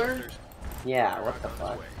Taylor. Yeah, what the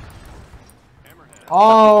fuck?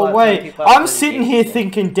 Oh, some wait, people I'm have sitting really here game.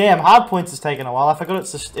 thinking, damn, hard points has taken a while. I forgot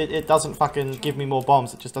it's just, it doesn't fucking give me more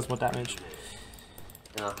bombs, it just does more damage.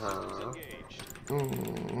 Uh-huh.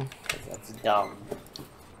 Mm, That's dumb.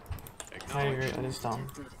 I agree, that is dumb.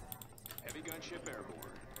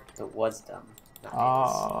 It was dumb.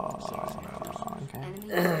 Okay.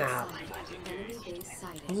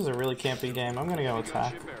 This is a really campy game. I'm gonna go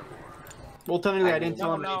attack. Well, technically, I didn't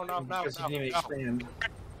tell him No, because he didn't even expand.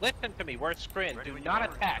 Listen to me, we're sprint. Do not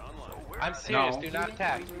attack. I'm serious, do not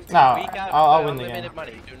attack. No, We got I'll win the unlimited game.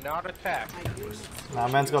 money. Do not attack. Nah,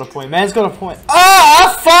 man's got a point. Man's got a point.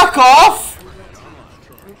 Ah, fuck off!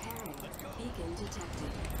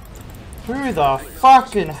 Who the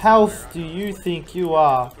fucking health do you think you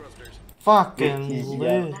are? Fucking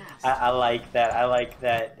live. I like that. I like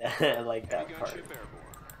that. I like that part.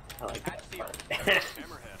 I like that part.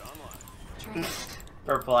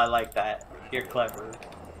 Purple, I like that. You're clever.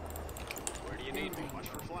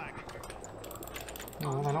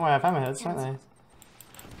 Oh, I know I have hammerheads, don't they?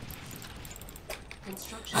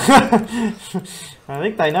 I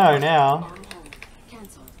think they know now.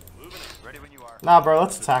 Nah, bro,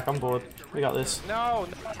 let's attack. I'm bored. We got this. No,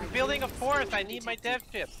 I'm building a fort. I need my dev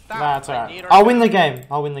ship. Stop. Nah, it's I alright. need I'll our win the dev- game.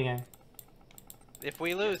 I'll win the game. If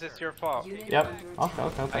we lose, it's your fault. Yep. Okay,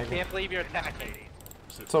 okay, I okay. can't believe you're attacking.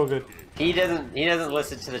 It's all good. He doesn't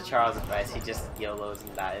listen to the Charles advice. He just YOLOs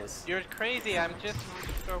and dies. You're crazy. I'm just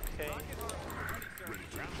okay.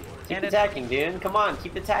 Keep attacking, dude. Come on,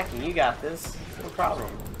 keep attacking. You got this. No problem.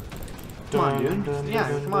 Come on, dude. Yeah,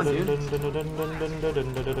 come on, dude.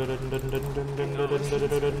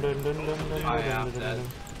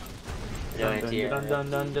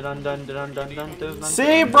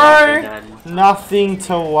 See, bro? Nothing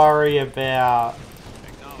to worry about.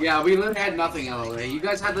 Yeah, we literally had nothing, LOA. You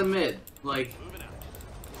guys had the mid. Like,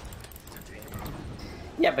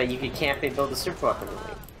 Yeah, but you could camp and build a super weapon.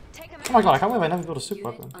 Oh my god, I can't believe I never built a super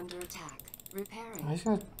weapon. Oh, he's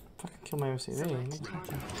gonna fucking kill my OCV.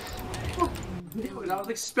 I was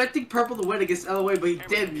expecting Purple to win against LOA, but he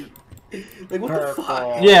didn't. Like, what the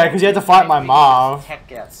fuck? Yeah, because you had to fight my Marv. Heck,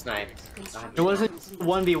 got sniped. It wasn't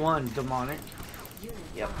 1v1, demonic.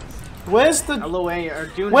 Yep. Where's the LOA are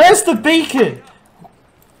doing. Where's the beacon?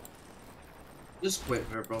 Just quit,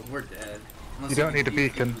 Purple. We're dead. Unless You don't need a can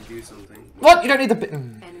beacon. Do something. What? You don't need the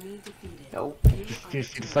beacon. Enemy defeated. Nope.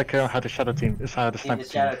 It's like how the shadow team. It's how the In sniper the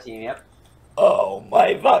team. shadow team, yep. Oh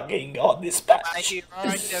my fucking god, this My patch.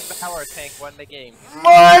 heroic power tank won the game.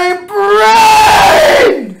 My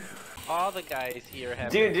brain! All the guys here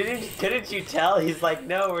have. Dude, couldn't you tell? He's like,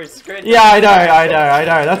 no, we're screwed. Yeah, I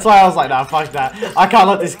know. That's why I was like, nah, fuck that. I can't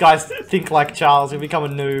let this guy think like Charles. He'll become a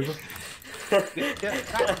noob.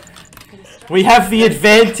 We have the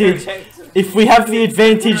advantage. If we have the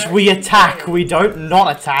advantage, we attack. We don't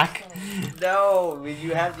not attack. No, when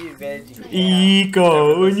you have the advantage, you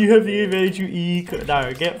Eco. When you have the advantage, you eco.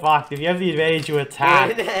 No, get fucked. If you have the advantage, you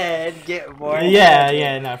attack. Get more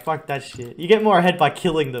Yeah, no, fuck that shit. You get more ahead by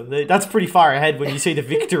killing them. That's pretty far ahead when you see the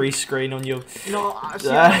victory screen on your... No, see,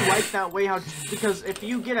 I don't like that way, because if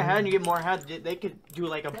you get ahead and you get more ahead, they could do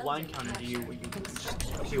like a blind counter to you.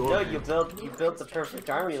 No, you built the perfect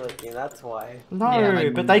army looking, that's why. No, Yeah,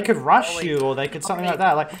 like, but they could rush you, or they could something like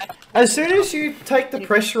that. Like, as soon as you take the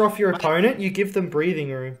pressure off your opponent, you give them breathing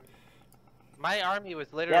room. My army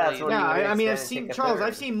was literally. Yeah, I mean, I've seen Charles.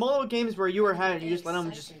 I've seen multiple games where you were ahead, and you just let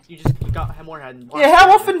them you got more ahead. Yeah,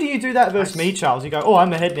 how often do you do that versus me, Charles? You go, oh,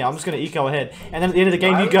 I'm ahead now. I'm just gonna eco ahead, and then at the end of the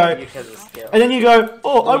game, you go, and then you go,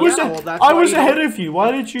 oh, I was ahead of you.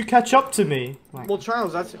 Why did you catch up to me? Like, well,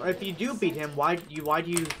 Charles, that's if you do beat him, why do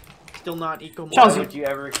you still not eco more? Charles, Would you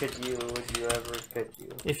ever could you?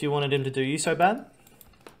 If you wanted him to do you so bad?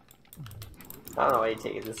 I don't know why you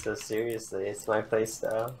take this so seriously. It's my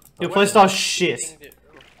playstyle. Your playstyle shit.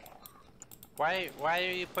 Why are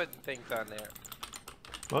you putting things on there?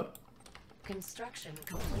 What? Construction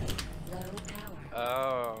complete. Low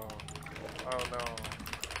power. Oh no.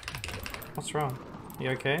 What's wrong?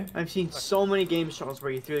 You okay? I've seen so many games, Charles,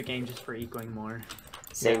 where you threw the game just for ecoing more.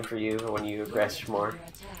 Same for you when you aggress more.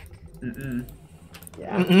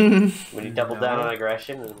 Yeah. When you double down on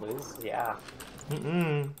aggression and lose, yeah.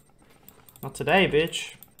 Not today,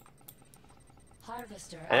 bitch.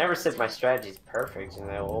 I never said my strategy's perfect and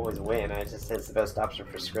I will always win. I just said it's the best option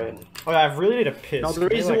for Scrin. Oh, I really need a piss. No, the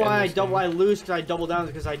reason why I lose because I double down is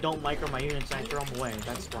because I don't micro my units and I throw them away.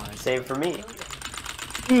 That's why. Same for me.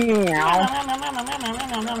 You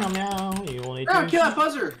only Oh, kill that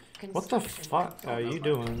buzzer! What the fuck are you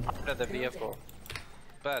doing? Part of the vehicle.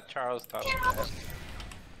 But Charles taught me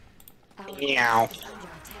that. Meow.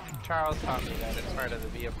 Charles taught me that it's part of the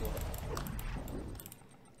vehicle.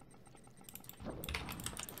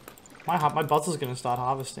 My buzzer's gonna start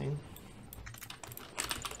harvesting.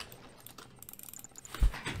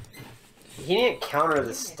 He didn't counter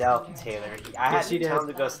the stealth, Taylor. I had to tell him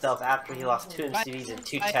to go stealth after he lost 2 MCVs and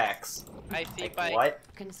 2 techs. I see like, what?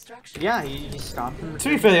 Yeah, he stopped him. To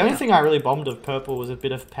be fair, the only thing I really bombed of purple was a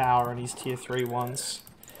bit of power in his tier 3 ones.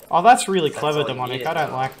 Oh, that's really clever, Demonic. I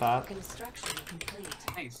don't like that.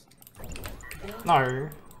 Nice. No,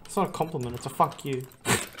 it's not a compliment. It's a fuck you.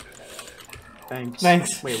 Thanks.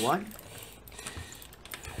 Thanks. Wait, what?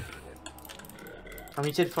 I mean,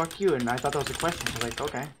 he said fuck you, and I thought that was a question. I was like,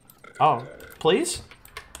 okay. Oh, please?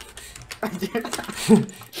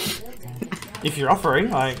 If you're offering,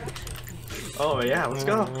 like... Oh, yeah, let's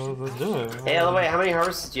go. Let's do it. Hey, by the way, how many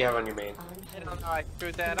harvests do you have on your main? I don't know, I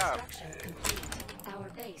screwed that up. Our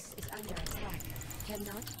base is under attack.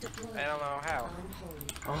 Cannot deploy. I don't know how.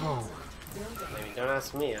 Oh. Maybe don't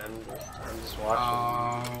ask me, I'm just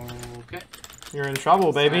watching. Okay. You're in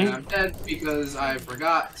trouble, baby. And I'm dead because I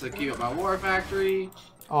forgot to keep up my war factory.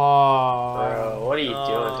 Oh. Bro, what are you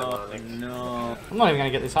doing, Demonic? No. I'm not even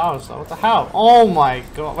gonna get this harvest though. What the hell? Oh my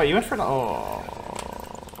god. Wait, you went for an... Oh.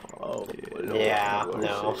 Oh, Yeah,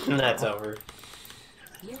 no, that's over.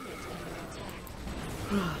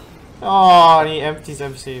 Oh, and he empties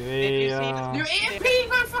MCV. Did you see the You EMP,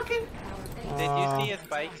 my fucking... Did you see his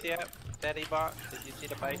bikes yet that he bought? Did you see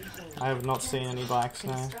the bikes? I have not seen any bikes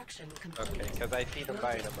now. Okay, because I see them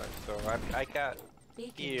buying a bunch, so I got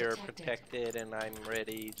gear protected and I'm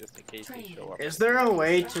ready just in case they show up. Is there a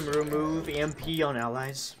way to remove EMP on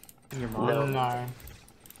allies in your model? No. I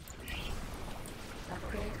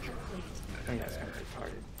think that's gonna be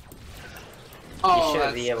retarded. Oh, you should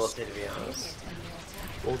that's... be able to be honest.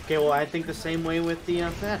 Okay, well, I think the same way with the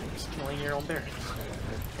Phantoms, killing your own barracks.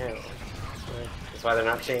 Yeah. That's why they're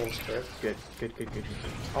not changed, bro. Good.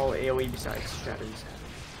 All AoE besides strategies.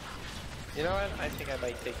 You know what? I think I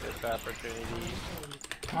might take this opportunity.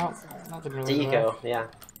 Oh, nothing really. Deco, yeah.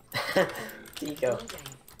 Deco.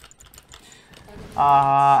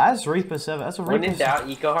 As Reaper 7, When in doubt,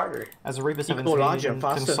 eco harder. As a Reaper 7 larger,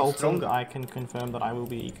 faster, consultant, stronger. I can confirm that I will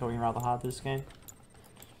be ecoing rather hard this game.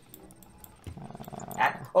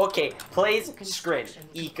 Okay, plays Scrin.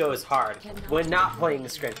 Eco is hard. When not playing the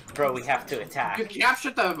Scrin, bro, we have to attack. You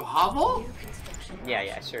captured the hovel?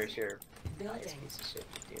 Yeah, sure. Nice piece of shit,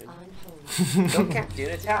 dude. dude. Don't cap, dude.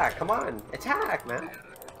 Attack. Come on. Attack, man.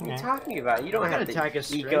 What are you talking about? You don't have to attack a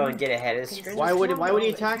ego and get ahead of screen. Why would he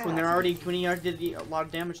attack when he already did a lot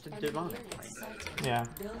of damage to Demonic? Yeah.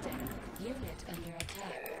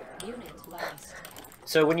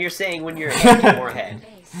 So when you're saying when you're ahead, get more head.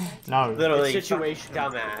 No. Literally, it's situation.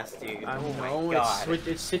 Dumbass, dude. I don't Oh know. my god.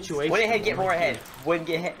 It's situation. When ahead, get more ahead. When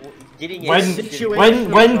getting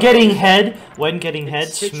when getting head,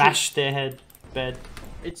 smash their head bed.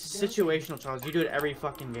 It's situational, Charles. You do it every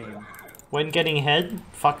fucking game. When getting head,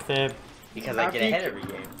 fuck their. Because I get ahead every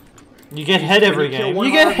game. You get head every game.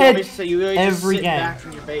 You get head every game. Back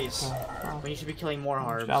from your base. When you should be killing more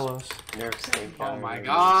harbs. Jealous. Oh my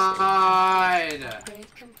god!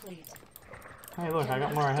 Hey, look, I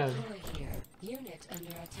got more ahead. Unit under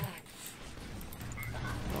attack.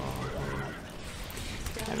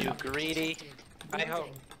 You greedy. I hope.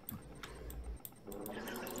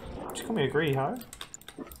 Just call me a greedy hoe.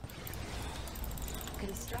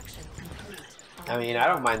 Construction complete. I mean, I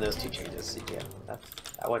don't mind those two changes. Yeah,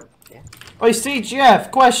 I wouldn't. Yeah. Oi,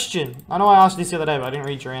 CGF, question. I know I asked this the other day, but I didn't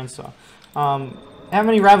read your answer. How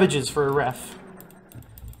many Ravages for a ref?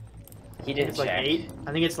 He didn't It's like check. 8.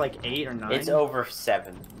 I think it's like 8 or 9. It's over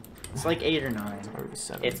 7. It's like 8 or 9. Over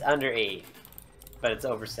 7. It's under 8, but it's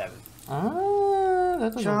over 7. That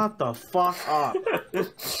doesn't... Shut the fuck up.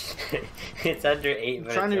 It's under 8,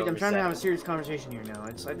 but I'm trying to have a serious conversation here now.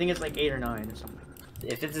 I think it's like 8 or 9 or something.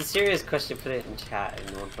 If it's a serious question, put it in chat in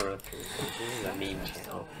 1.03. This is a meme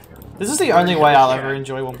channel. This is the only way I'll ever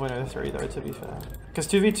enjoy 1.03 though, to be fair. Because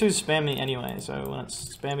 2v2 is spammy anyway, so when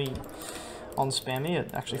it's spammy on spammy,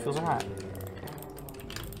 it actually feels alright.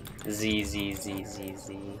 Z.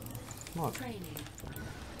 What? Training.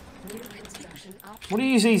 New construction options. What are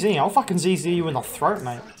you ZZ? I'll fucking ZZ you in the throat,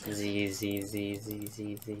 mate. Z.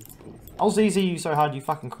 I'll ZZ you so hard you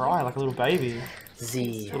fucking cry like a little baby.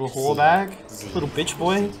 Little whore bag. Little bitch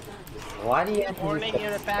boy. Why do you have Warning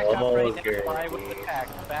you to back up right now. Fly with attack.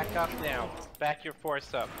 Back up now. Back your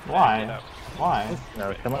force up. Why? Back it up. Why?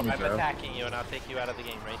 No, come on, I'm bro. attacking you and I'll take you out of the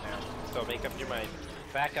game right now. So make up your mind.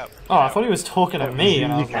 Back up. Oh, I thought he was talking to me,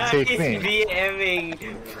 and I was You like, can take me. He's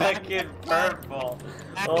BMing fucking purple.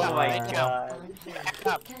 Oh my god. Back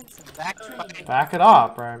up. back it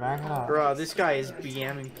up, bro, back it up. Bro, this guy is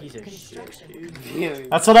BMing piece of shit, dude.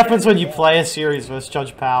 That's what happens when you play a series versus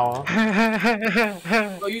Judge Power.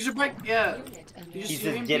 Oh, user break? Yeah. You He just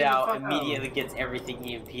says EMP get the out, fuck immediately gets everything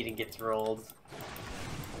EMP'd and gets rolled.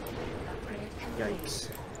 Yikes.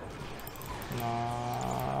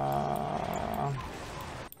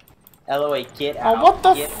 LOA, get out. Oh, what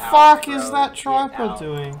the get fuck out, is bro. that Get tripod out.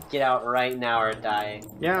 doing? Get out right now or die.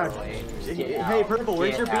 Yeah. LOA, just Hey, get out. Purple,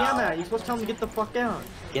 where's Get your BM out. at? You're supposed to tell him to get the fuck out.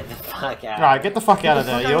 Get the fuck out. Right, get the fuck out of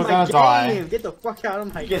there. You're gonna die. Get the fuck out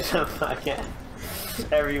of my Get the fuck out.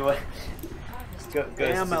 Everyone. Goes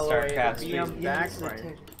Damn, to LOA, StarCraft the stream. BM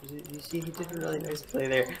backfire. You see, he did a really nice play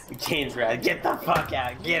there. James Rad, get the fuck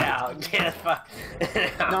out. Get out. Get the fuck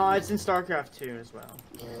out. No, it's in StarCraft 2 as well.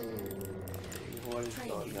 What is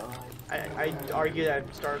going on? I argue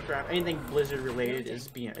that StarCraft, anything Blizzard related is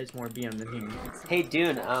more BM than him. Hey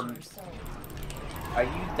Dune, are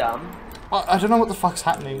you dumb? I don't know what the fuck's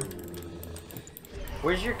happening.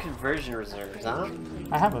 Where's your conversion reserves, huh?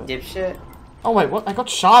 I have it. Dipshit. Oh wait, what? I got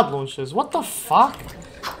shard launchers. What the fuck?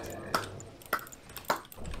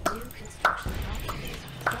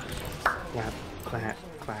 Clap, clap,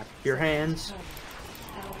 clap your hands.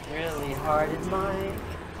 Really hard in my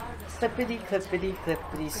clippity clippity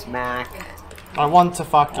clippity smack. I want to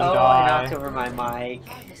fucking Oh, I die. knocked over my mic.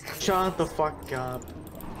 Shut the fuck up.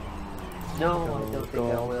 No, I don't think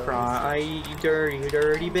I Don't will. cry, you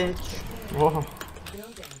dirty bitch. Whoa.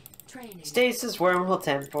 Building. Training. Stasis wormhole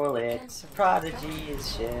temporal lit. Prodigy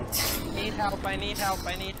is shit. Need help. I need help.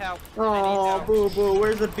 I need help. Oh, boo boo,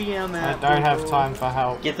 where's the BM I at? don't have boo-boo? time for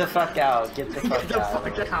help. Get the fuck out. Get the fuck the out.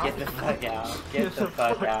 fuck out. Get the fuck out. Get the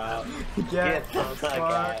fuck out. Get the fuck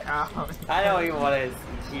fuck out. I don't even want to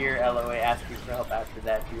hear LOA asking for help after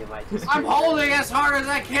that BMI. Just I'm holding as hard as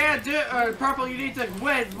I can. Purple, you need to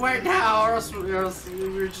win right now, or else we're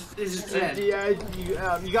just it's just dead. Yeah,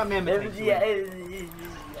 you got mammoth.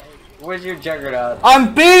 Where's your juggernaut?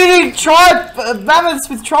 I'm beating mammoths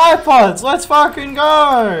with tripods. Let's fucking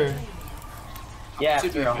go. Yeah,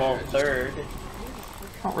 after a whole third.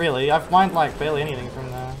 Not really. I've mined like barely anything from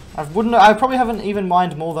there. I probably haven't even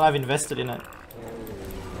mined more than I've invested in it.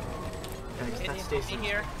 Can you help me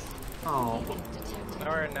here? Oh.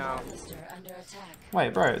 Or no? Under attack.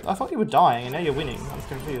 Wait, bro. I thought you were dying, and now you're winning. I'm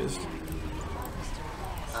confused.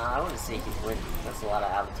 I want to see he's winning. That's a lot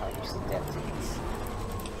of avatar use of death tickets.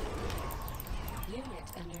 Unit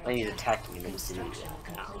When he's attacking him, he's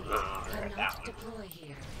Cannot deploy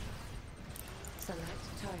here. Select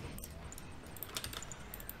target.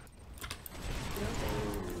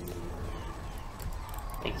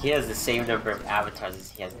 like he has the same number of avatars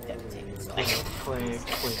as he has devatators. Like, Click,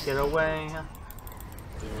 get away.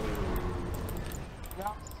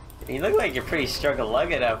 you look like you're pretty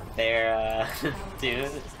struggle-lugging up there, dude.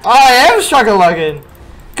 I am struggle-lugging!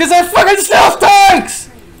 Cause they're fucking stealth tanks!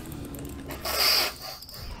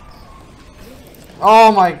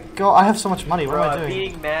 Oh my god, I have so much money, what am I doing?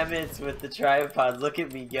 Beating mammoths with the tripods, look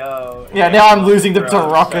at me go. Yeah, now I'm losing them to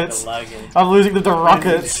rockets. I'm losing them to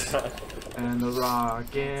rockets. And the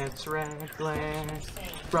rockets reckless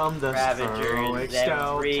from the Ravagers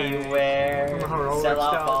everywhere. Sell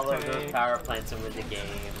off all of those power plants over the game.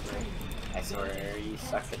 I swear, you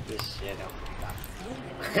suck at this shit. Oh my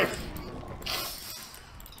god.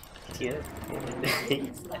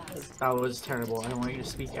 That was terrible. I don't want you to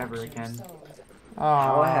speak ever again.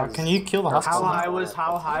 Oh, can you kill the hospital?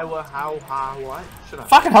 How high, what? Shut up.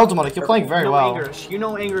 Fucking hell, Demonic, you're playing very well. English. You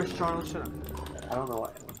know English, Charles, shut up. I don't know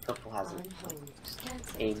what purple has it.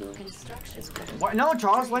 Aiming. What? No,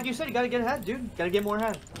 Charles, like you said, you gotta get ahead, dude. Gotta get more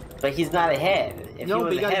ahead. But he's not ahead. If No, he but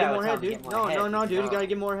was you gotta ahead, get more ahead, dude. No, dude, you No. gotta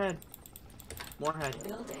get more ahead. More head.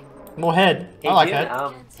 More head. Hey, I like dude,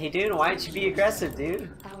 head. hey dude, why don't you be aggressive, dude?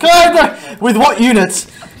 With what units?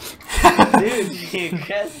 Dude,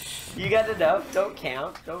 you got enough. Don't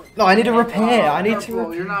count. Don't. No, I need to repair. I need to.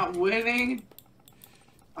 Purple, you're not winning.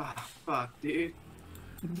 Ah, fuck, dude.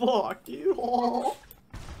 Fuck you. Oh,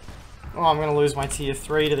 I'm gonna lose my tier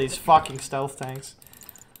 3 to these fucking stealth tanks.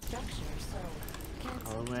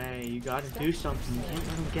 Oh, man, you gotta do something. You can't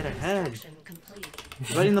let them get ahead.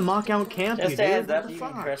 Letting the mock out camp Just you, a dude. heads What up, the you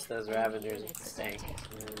fuck? can crush those Ravagers with the stank.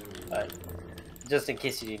 But just in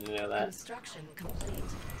case you didn't know that.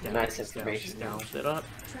 Nice information. Stealth it up.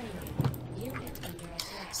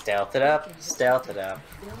 Stealth it up. Stealth it up.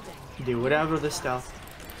 Do whatever the stealth.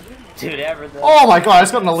 Dude, ever the. Oh my god, I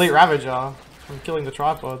just got an elite Ravager. I'm killing the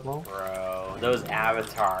tripod, lol. Bro, those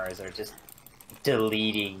avatars are just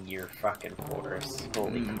deleting your fucking force.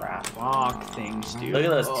 Holy crap. Fuck things, dude. Look at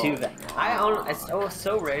those two. It's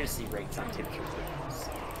so rare to see ranks on Tip Troopers.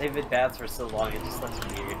 They've been bad for so long, it just looks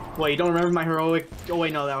weird. Wait, you don't remember my heroic? Oh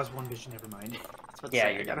wait, no, that was one vision. Never mind. Yeah,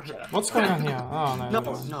 you're done. Shut up. What's going on here? Oh no.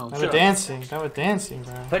 No, They were dancing. They were dancing,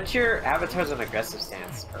 bro. Put your avatars on aggressive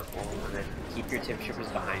stance, Purple, and then keep your Tip Troopers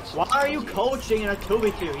behind you. Why are you coaching in a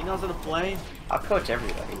 2v2? He knows how to play. I'll coach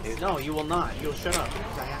everybody, dude. No, you will not. You'll shut up.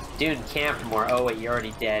 Dude, camp more. Oh wait, you're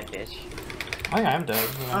already dead, bitch. I think I am dead.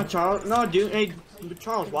 Yeah. Charles. No, dude. Hey,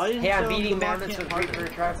 Charles. Why didn't? Hey, I'm beating mammoths with Reaper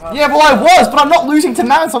tripods. Yeah, well I was, but I'm not losing to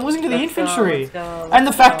mammoths. I'm losing to the infantry. And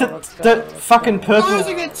the fact that fucking purple.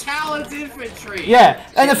 Losing a talent infantry. Yeah,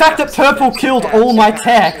 and the fact that purple killed all my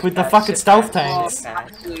tech with the fucking stealth tanks.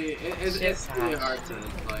 Actually, it's really hard to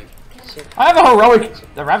like. I have a heroic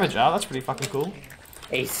Ravager. That's pretty fucking cool.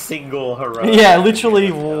 A single heroic. Yeah,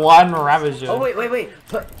 literally one Ravager. Oh wait. What is?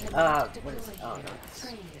 Oh no.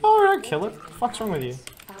 Oh, don't kill it. What the fuck's wrong with you?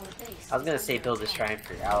 I was gonna say build a shrine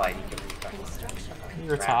for your ally. You can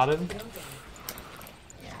You retarded.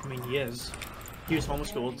 I mean, he is. He was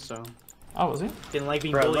homeschooled, so. Oh, was he? Didn't like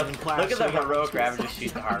being Bro, bullied look, in class. look at so the he got heroic homeschooled. Ravager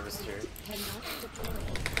shoot the harvester.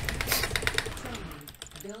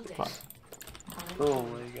 Fuck. Oh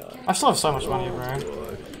my god. I still have so much money,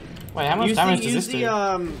 bro. Wait, how much damage does this do? Use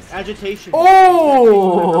the agitation.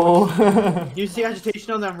 Oh! Use the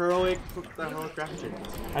agitation on the heroic Ravager.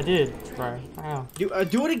 I did, bro. Wow. Do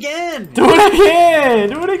it again! Do it again!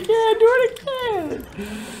 Do it again! Do it again!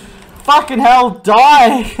 Fucking hell,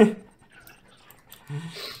 die!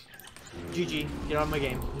 GG, get out of my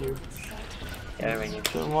game. You.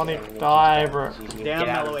 Demonic, die, bro. Damn,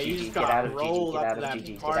 Melloway, you just got rolled up to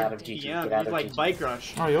that hard PM. You like bike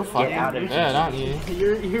rush. Oh, you're fucking dead, aren't you?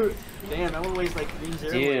 You're. Damn, that one weighs like green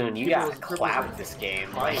zero. Dude, you got clapped this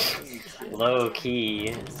game. Like, low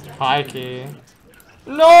key. High key.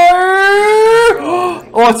 No!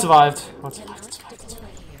 Oh, it survived. Oh, it survived.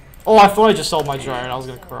 Oh, I thought I just sold my drone. I was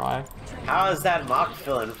gonna cry. How is that mock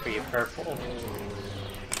feeling for you, Purple?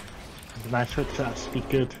 My footsteps be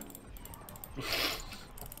good.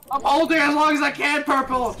 I'm holding as long as I can,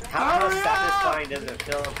 Purple! How satisfying does it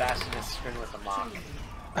feel bashing a screen with a mock?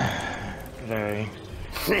 Very.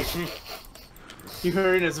 You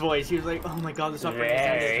heard his voice. He was like, "Oh my god, the suffering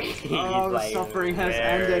has ended. He's Oh, the like, suffering has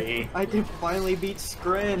ended. I can finally beat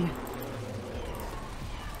Scrin."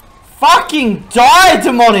 Fucking die,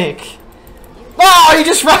 Demonic! Oh, he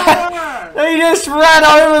just ran! He just ran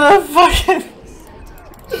over the fucking...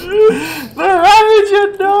 the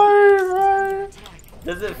Ravager, no, bro! The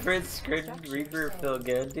Doesn't Fritz Screen Reaper feel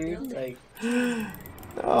good, dude? Like.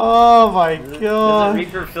 Oh my god. Doesn't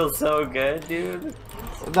Reaper feel so good, dude?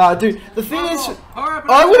 Nah, dude. The thing is,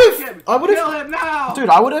 I would have, dude.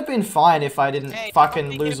 I would have been fine if I didn't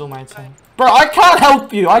fucking lose all my time. Bro, I can't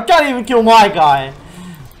help you. I can't even kill my guy.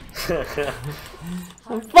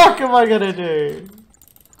 What the fuck am I gonna do?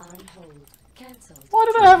 Why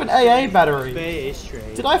did I have an AA battery?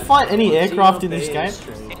 Did I fight any aircraft in this game?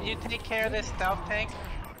 Can you take care of this stealth tank?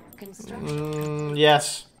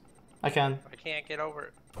 Yes, I can. I can't get over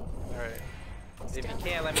it. Alright. If you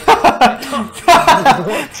can't, let me know.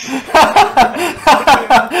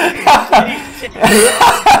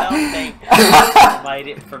 Light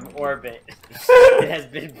it from orbit. It has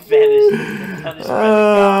been banished.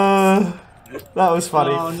 That was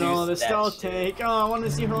funny. Oh no, the stealth tank. Oh, I wanted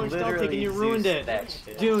to see her stealth tank and you ruined it.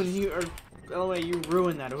 Dude, you are. Oh wait, you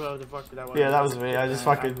ruined that. Whoever the fuck did that was. Yeah, that was me. I just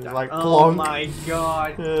fucking like oh plonk. my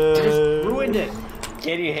god. You just ruined it.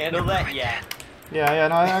 Can you handle that? Yeah. Yeah,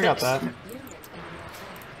 no, I got that.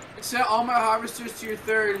 Set all my harvesters to your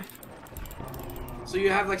third. So you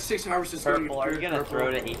have like 6 harvesters. Purple, are you gonna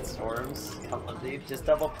throw to 8 storms? Come on, dude. Just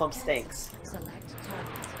double pump stinks.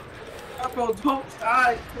 Purple, don't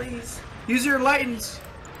die, please. Use your lightens.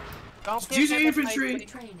 Use your infantry.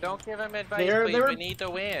 Don't give him advice, please. We need to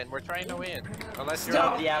win. We're trying to win. Unless you're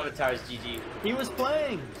Stop the avatars, GG. He was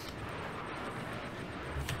playing.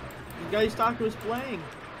 The guy you talked to was playing.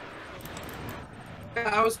 Yeah,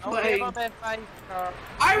 I was playing. Don't give him advice,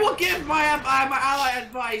 I will give my ally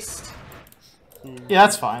advice. Yeah,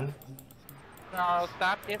 that's fine. Charles,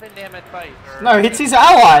 stop giving them advice. No, it's his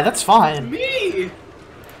ally. That's fine. Me.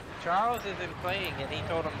 Charles isn't playing, and he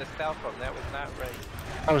told him to stealth him. That was not right.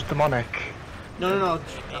 That was demonic. No.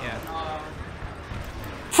 Yeah.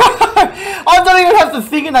 I don't even have to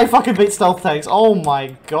think and they fucking beat stealth tanks. Oh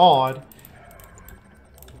my god.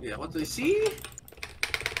 Yeah, what do you see?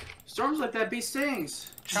 Storms like that beat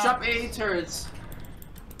stings. Drop 8 turrets.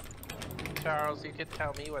 Charles, you can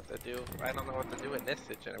tell me what to do. I don't know what to do in this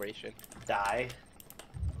situation. Die.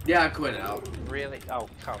 Yeah, I quit out. Really? Oh,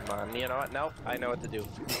 come on. You know what? Nope, I know what to do.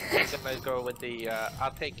 I'm gonna go with the,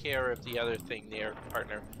 I'll take care of the other thing there,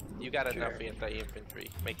 partner. You got enough anti-infantry.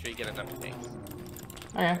 Make sure you get enough tanks.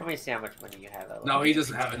 Okay. Let me see how much money you have. No, he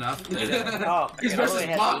doesn't have enough. Oh, he's I versus only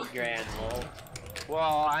had Buck. 8 grand, lol.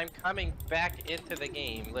 Well, I'm coming back into the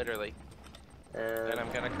game, literally. And I'm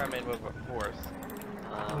gonna come in with a force.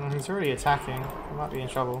 He's already attacking. He might be in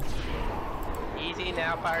trouble. Easy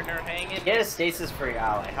now, partner. Hang it. Get a stasis for your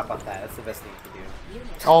ally. How about that? That's the best thing to do.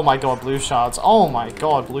 Oh my god, blue shards. Oh my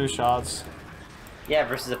god, blue shards. Yeah,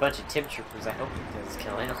 versus a bunch of Tim troopers. I hope he does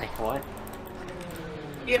kill it. Like what?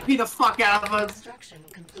 EMP the fuck out of us.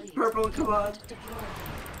 Purple, come on.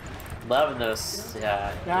 Loving those.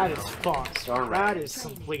 That is fun. Stormriders. That is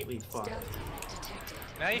completely fun.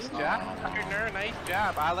 Nice job, partner. Nice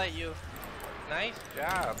job. I'll let you. Nice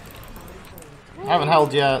job. I haven't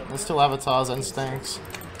held yet. There's still avatars and stinks.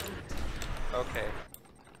 Okay.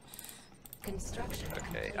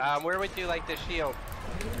 Okay. Where would you like the shield?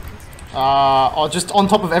 Oh, just on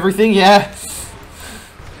top of everything? Yeah.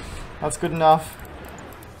 That's good enough.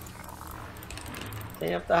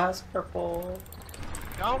 Stay up the house, purple.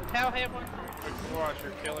 Don't tell him what. Gosh,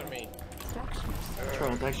 you're killing me.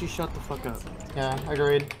 Charles, actually shut the fuck up. Yeah,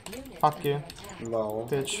 agreed. Fuck you. Lol.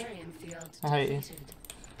 Bitch. I hate you.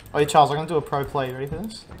 Oh, hey, Charles, I'm gonna do a pro play. You ready for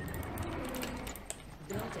this?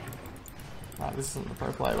 Alright, this isn't the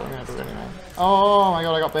pro play, but I'm gonna do it anyway. Oh my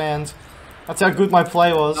god, I got banned. That's how good my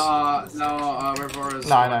play was. No, Revora's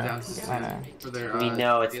No, I know. down. I know. For their, We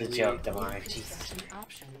know it's the joke, demonic. Jesus.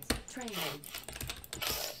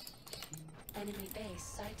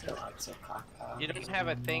 You don't have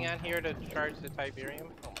a thing on here to charge the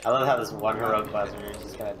Tiberium? Oh I love how this one heroic buzzer is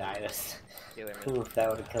just gonna die this. Oof, that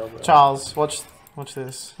would have killed me. Charles, watch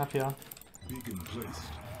this. Happier.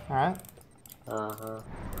 Alright. Uh-huh.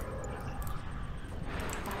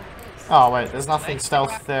 Oh wait, there's nothing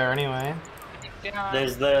stealth there anyway.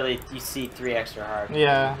 There's literally, you see 3 extra hard.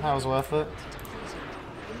 Yeah, that was worth it.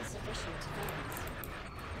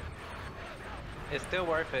 It's still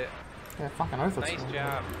worth it. Yeah, fucking oath it's Nice worth it.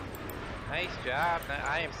 job. Nice job.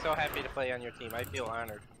 I am so happy to play on your team. I feel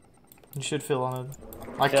honored. You should feel honored.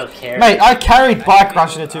 Mate, I carried Bike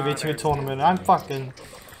Rush in a 2v2 tournament. I'm fucking...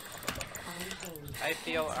 I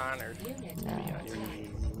feel honored. Yeah.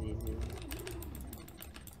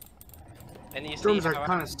 And you Storms see are how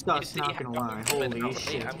kind of sus, not gonna lie. Holy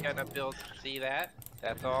shit. I'm gonna build. See that?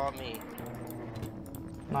 That's all me.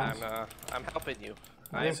 Nice. I'm helping you.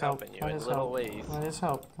 That I am is help. helping you That in is little help. ways. That is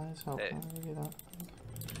help. That is help. Hey. I'll give you that.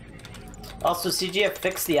 Also, CGF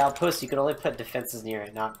fixed the outpost. You can only put defenses near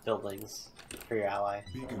it, not buildings, for your ally.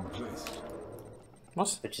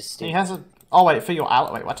 What? Which is stupid. He has a. Oh wait, for your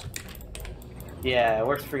ally. Wait, what? Yeah, it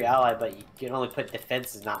works for your ally, but you can only put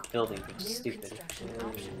defenses, not buildings, which is stupid.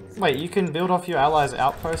 Wait, you can build off your allies'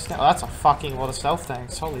 outpost now? Oh, that's a fucking lot of stealth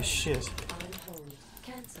tanks. Holy shit.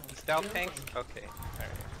 Stealth tanks? Okay.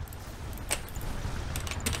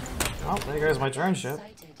 Oh, there goes my drone ship.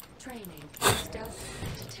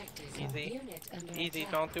 Easy. Easy,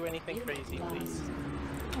 don't do anything crazy, please.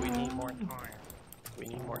 We need more time. We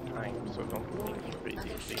need more time, so don't do anything crazy,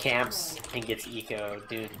 please. Camps and gets eco.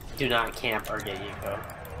 Do not camp or get eco.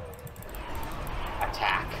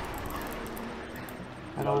 Attack.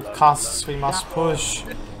 At all costs, we must push.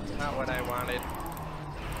 That's not what I wanted.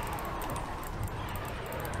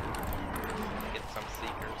 Get some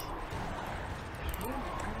seekers.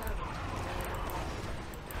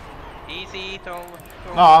 Easy, don't.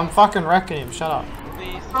 No, I'm fucking wrecking him. Shut up.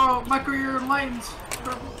 Please. Oh, Michael, your lines.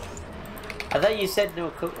 I thought you said no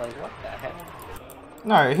coat. Like what the heck?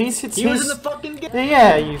 No, he was in the fucking game.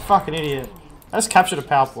 Yeah, you fucking idiot. I just captured a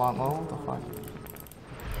power plant. Well, what the fuck?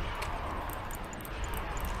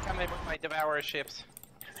 Come in with my devourer ships.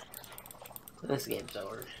 This game's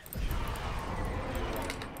over.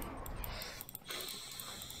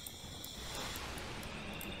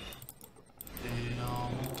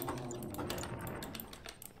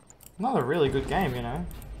 Another really good game, you know.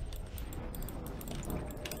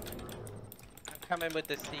 I'm coming with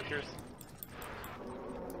the seekers.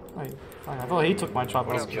 Wait, fuck, I thought he took my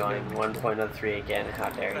chopper. He's joined 1.03 again. How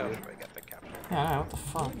dare you? Yeah, I know, what the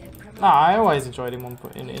fuck. Nah, I always enjoyed him in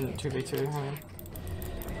 2v2. I mean.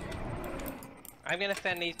 I'm gonna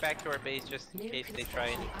send these back to our base just in case they try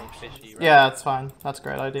anything fishy. Right? Yeah, that's fine. That's a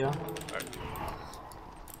great idea. Right.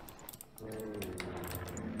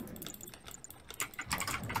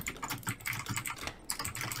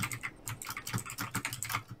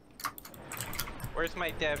 Where's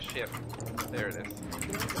my dev ship? There it is.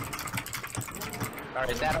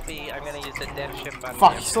 Alright, that'll be. I'm gonna use the dev ship on.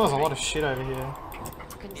 Fuck, he still has a lot of shit over here.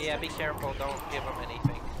 Yeah, be careful. Don't give him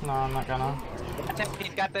anything. No, I'm not gonna.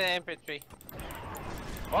 He's got the infantry.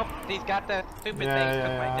 Oh, he's got the stupid Yeah, things yeah,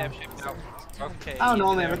 with my yeah. dev ship now. Okay. I don't know,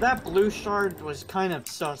 easy man, there. but that blue shard was kind of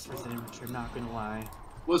sus with infantry, I'm not gonna lie.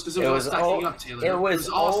 Well, it's because it was all stacking up, Taylor. It was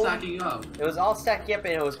all all stacking up. It was all stacking up,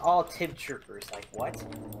 and it was all TIB troopers. Like what?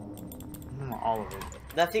 All of it.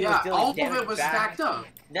 Nothing Yeah, was dealing all damage of it was back. stacked up.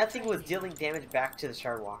 Nothing was dealing damage back to the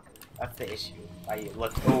shard walker. That's the issue. I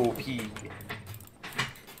looked OP.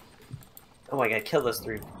 Oh my god, kill those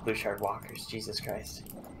 3 blue shard walkers. Jesus Christ.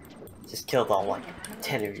 Just killed all like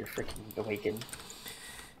 10 of your freaking awakened.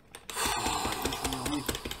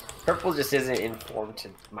 Purple just isn't informed to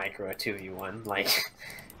micro a 2v1, like,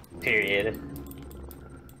 period.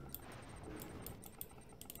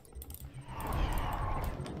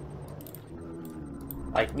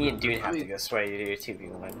 Like, me and Dune have to go sweaty to do a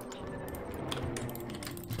 2v1.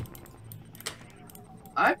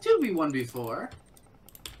 I've 2v1 before.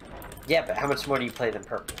 Yeah, but how much more do you play than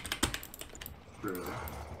Purple? True.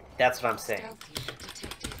 That's what I'm saying.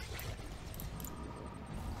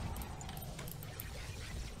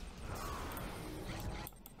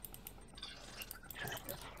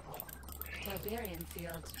 Barbarian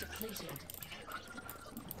field depleted.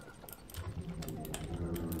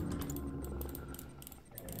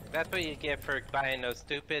 That's what you get for buying those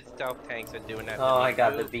stupid stealth tanks and doing that. Oh, I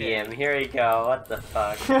got the BM. Here you go. What the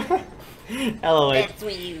fuck? LOL. That's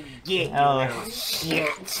what you get, you little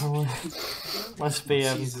shit. Must be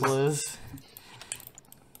please.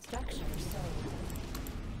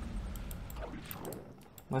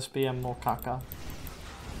 Must be more caca.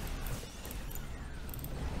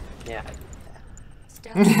 Yeah.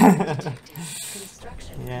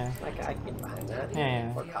 Yeah. Like, I can get behind that.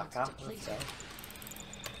 Yeah. Or caca. So.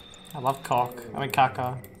 I love cock. I mean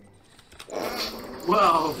caca.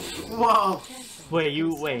 Whoa! Whoa!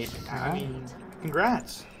 Wait. I mean,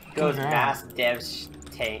 congrats. Goes mass dev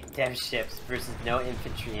ships versus no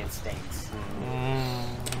infantry instincts.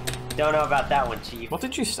 Don't know about that one, Chief. What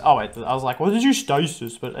did you? Oh wait, I was like, what did you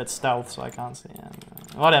stasis? But it's stealth, so I can't see.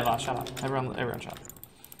 Whatever. Shut up. Everyone, shut up.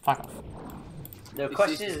 Fuck off. The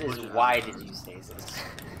question is why did you stasis?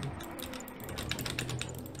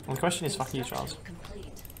 Well, the question is, fuck you, Charles.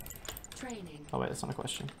 Oh wait, that's not a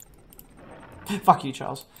question. Fuck you,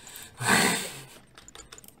 Charles.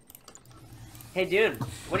 Hey, dude,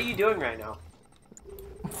 what are you doing right now?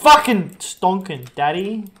 Fucking stonking,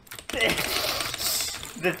 daddy.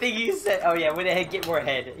 The thing you said. Oh yeah, get more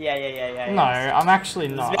head. Yeah. No, I'm actually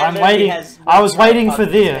not. I'm waiting. I was waiting for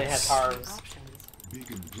this.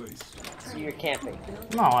 you're camping.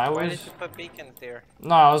 No, I Why was. did you put beacons there?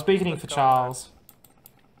 No, I was beaconing for What's going on? Charles.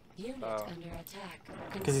 Unit Oh. under attack.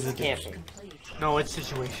 Because he's a Camping. Complete. No, it's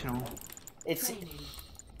situational. It's Training.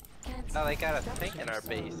 Oh, they got a tank in our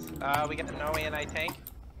base. We got no anti-tank.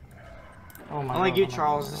 Oh my Unlike you, God.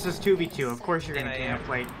 Charles, this is 2v2. Of course you're gonna Yeah,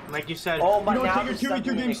 camp. Like you said. oh, but you now don't there's take a 2v2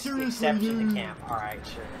 something game ex- seriously. exception to dude. camp. All right,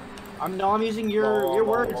 sure. I'm using your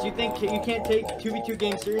words. You think you can't take 2v2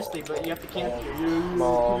 games seriously, but you have to camp here.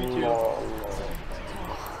 2v2.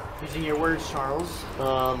 Using your words, Charles.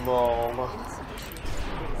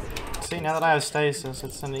 See, now that I have stasis,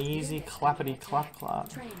 it's an easy clappity clap clap.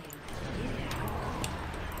 Training.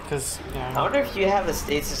 Because, you I know. wonder if you have a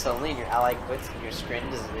stasis only and your ally quits and your screen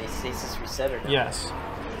does the stasis reset or not. Yes.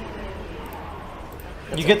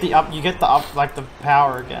 You get the up, like the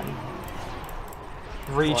power again.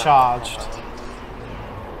 Recharged.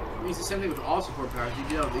 It's the same thing with all support powers. You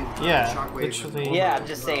do have the Yeah, shockwave. literally. Yeah, I'm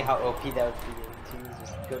just saying how OP that would be. To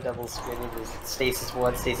just go double screen and just stasis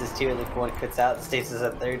 1, stasis 2, and then if one quits out, stasis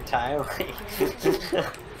a third time.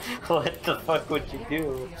 What the fuck would you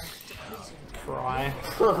do? Cry.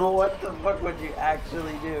 What the fuck would you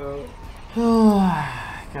actually do?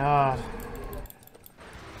 God.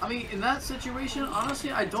 I mean, in that situation,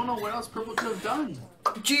 honestly, I don't know what else Purple could have done.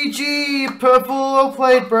 GG, Purple, well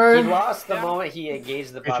played, bro. He lost the moment he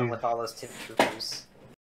engaged the bottom with all those tip troopers.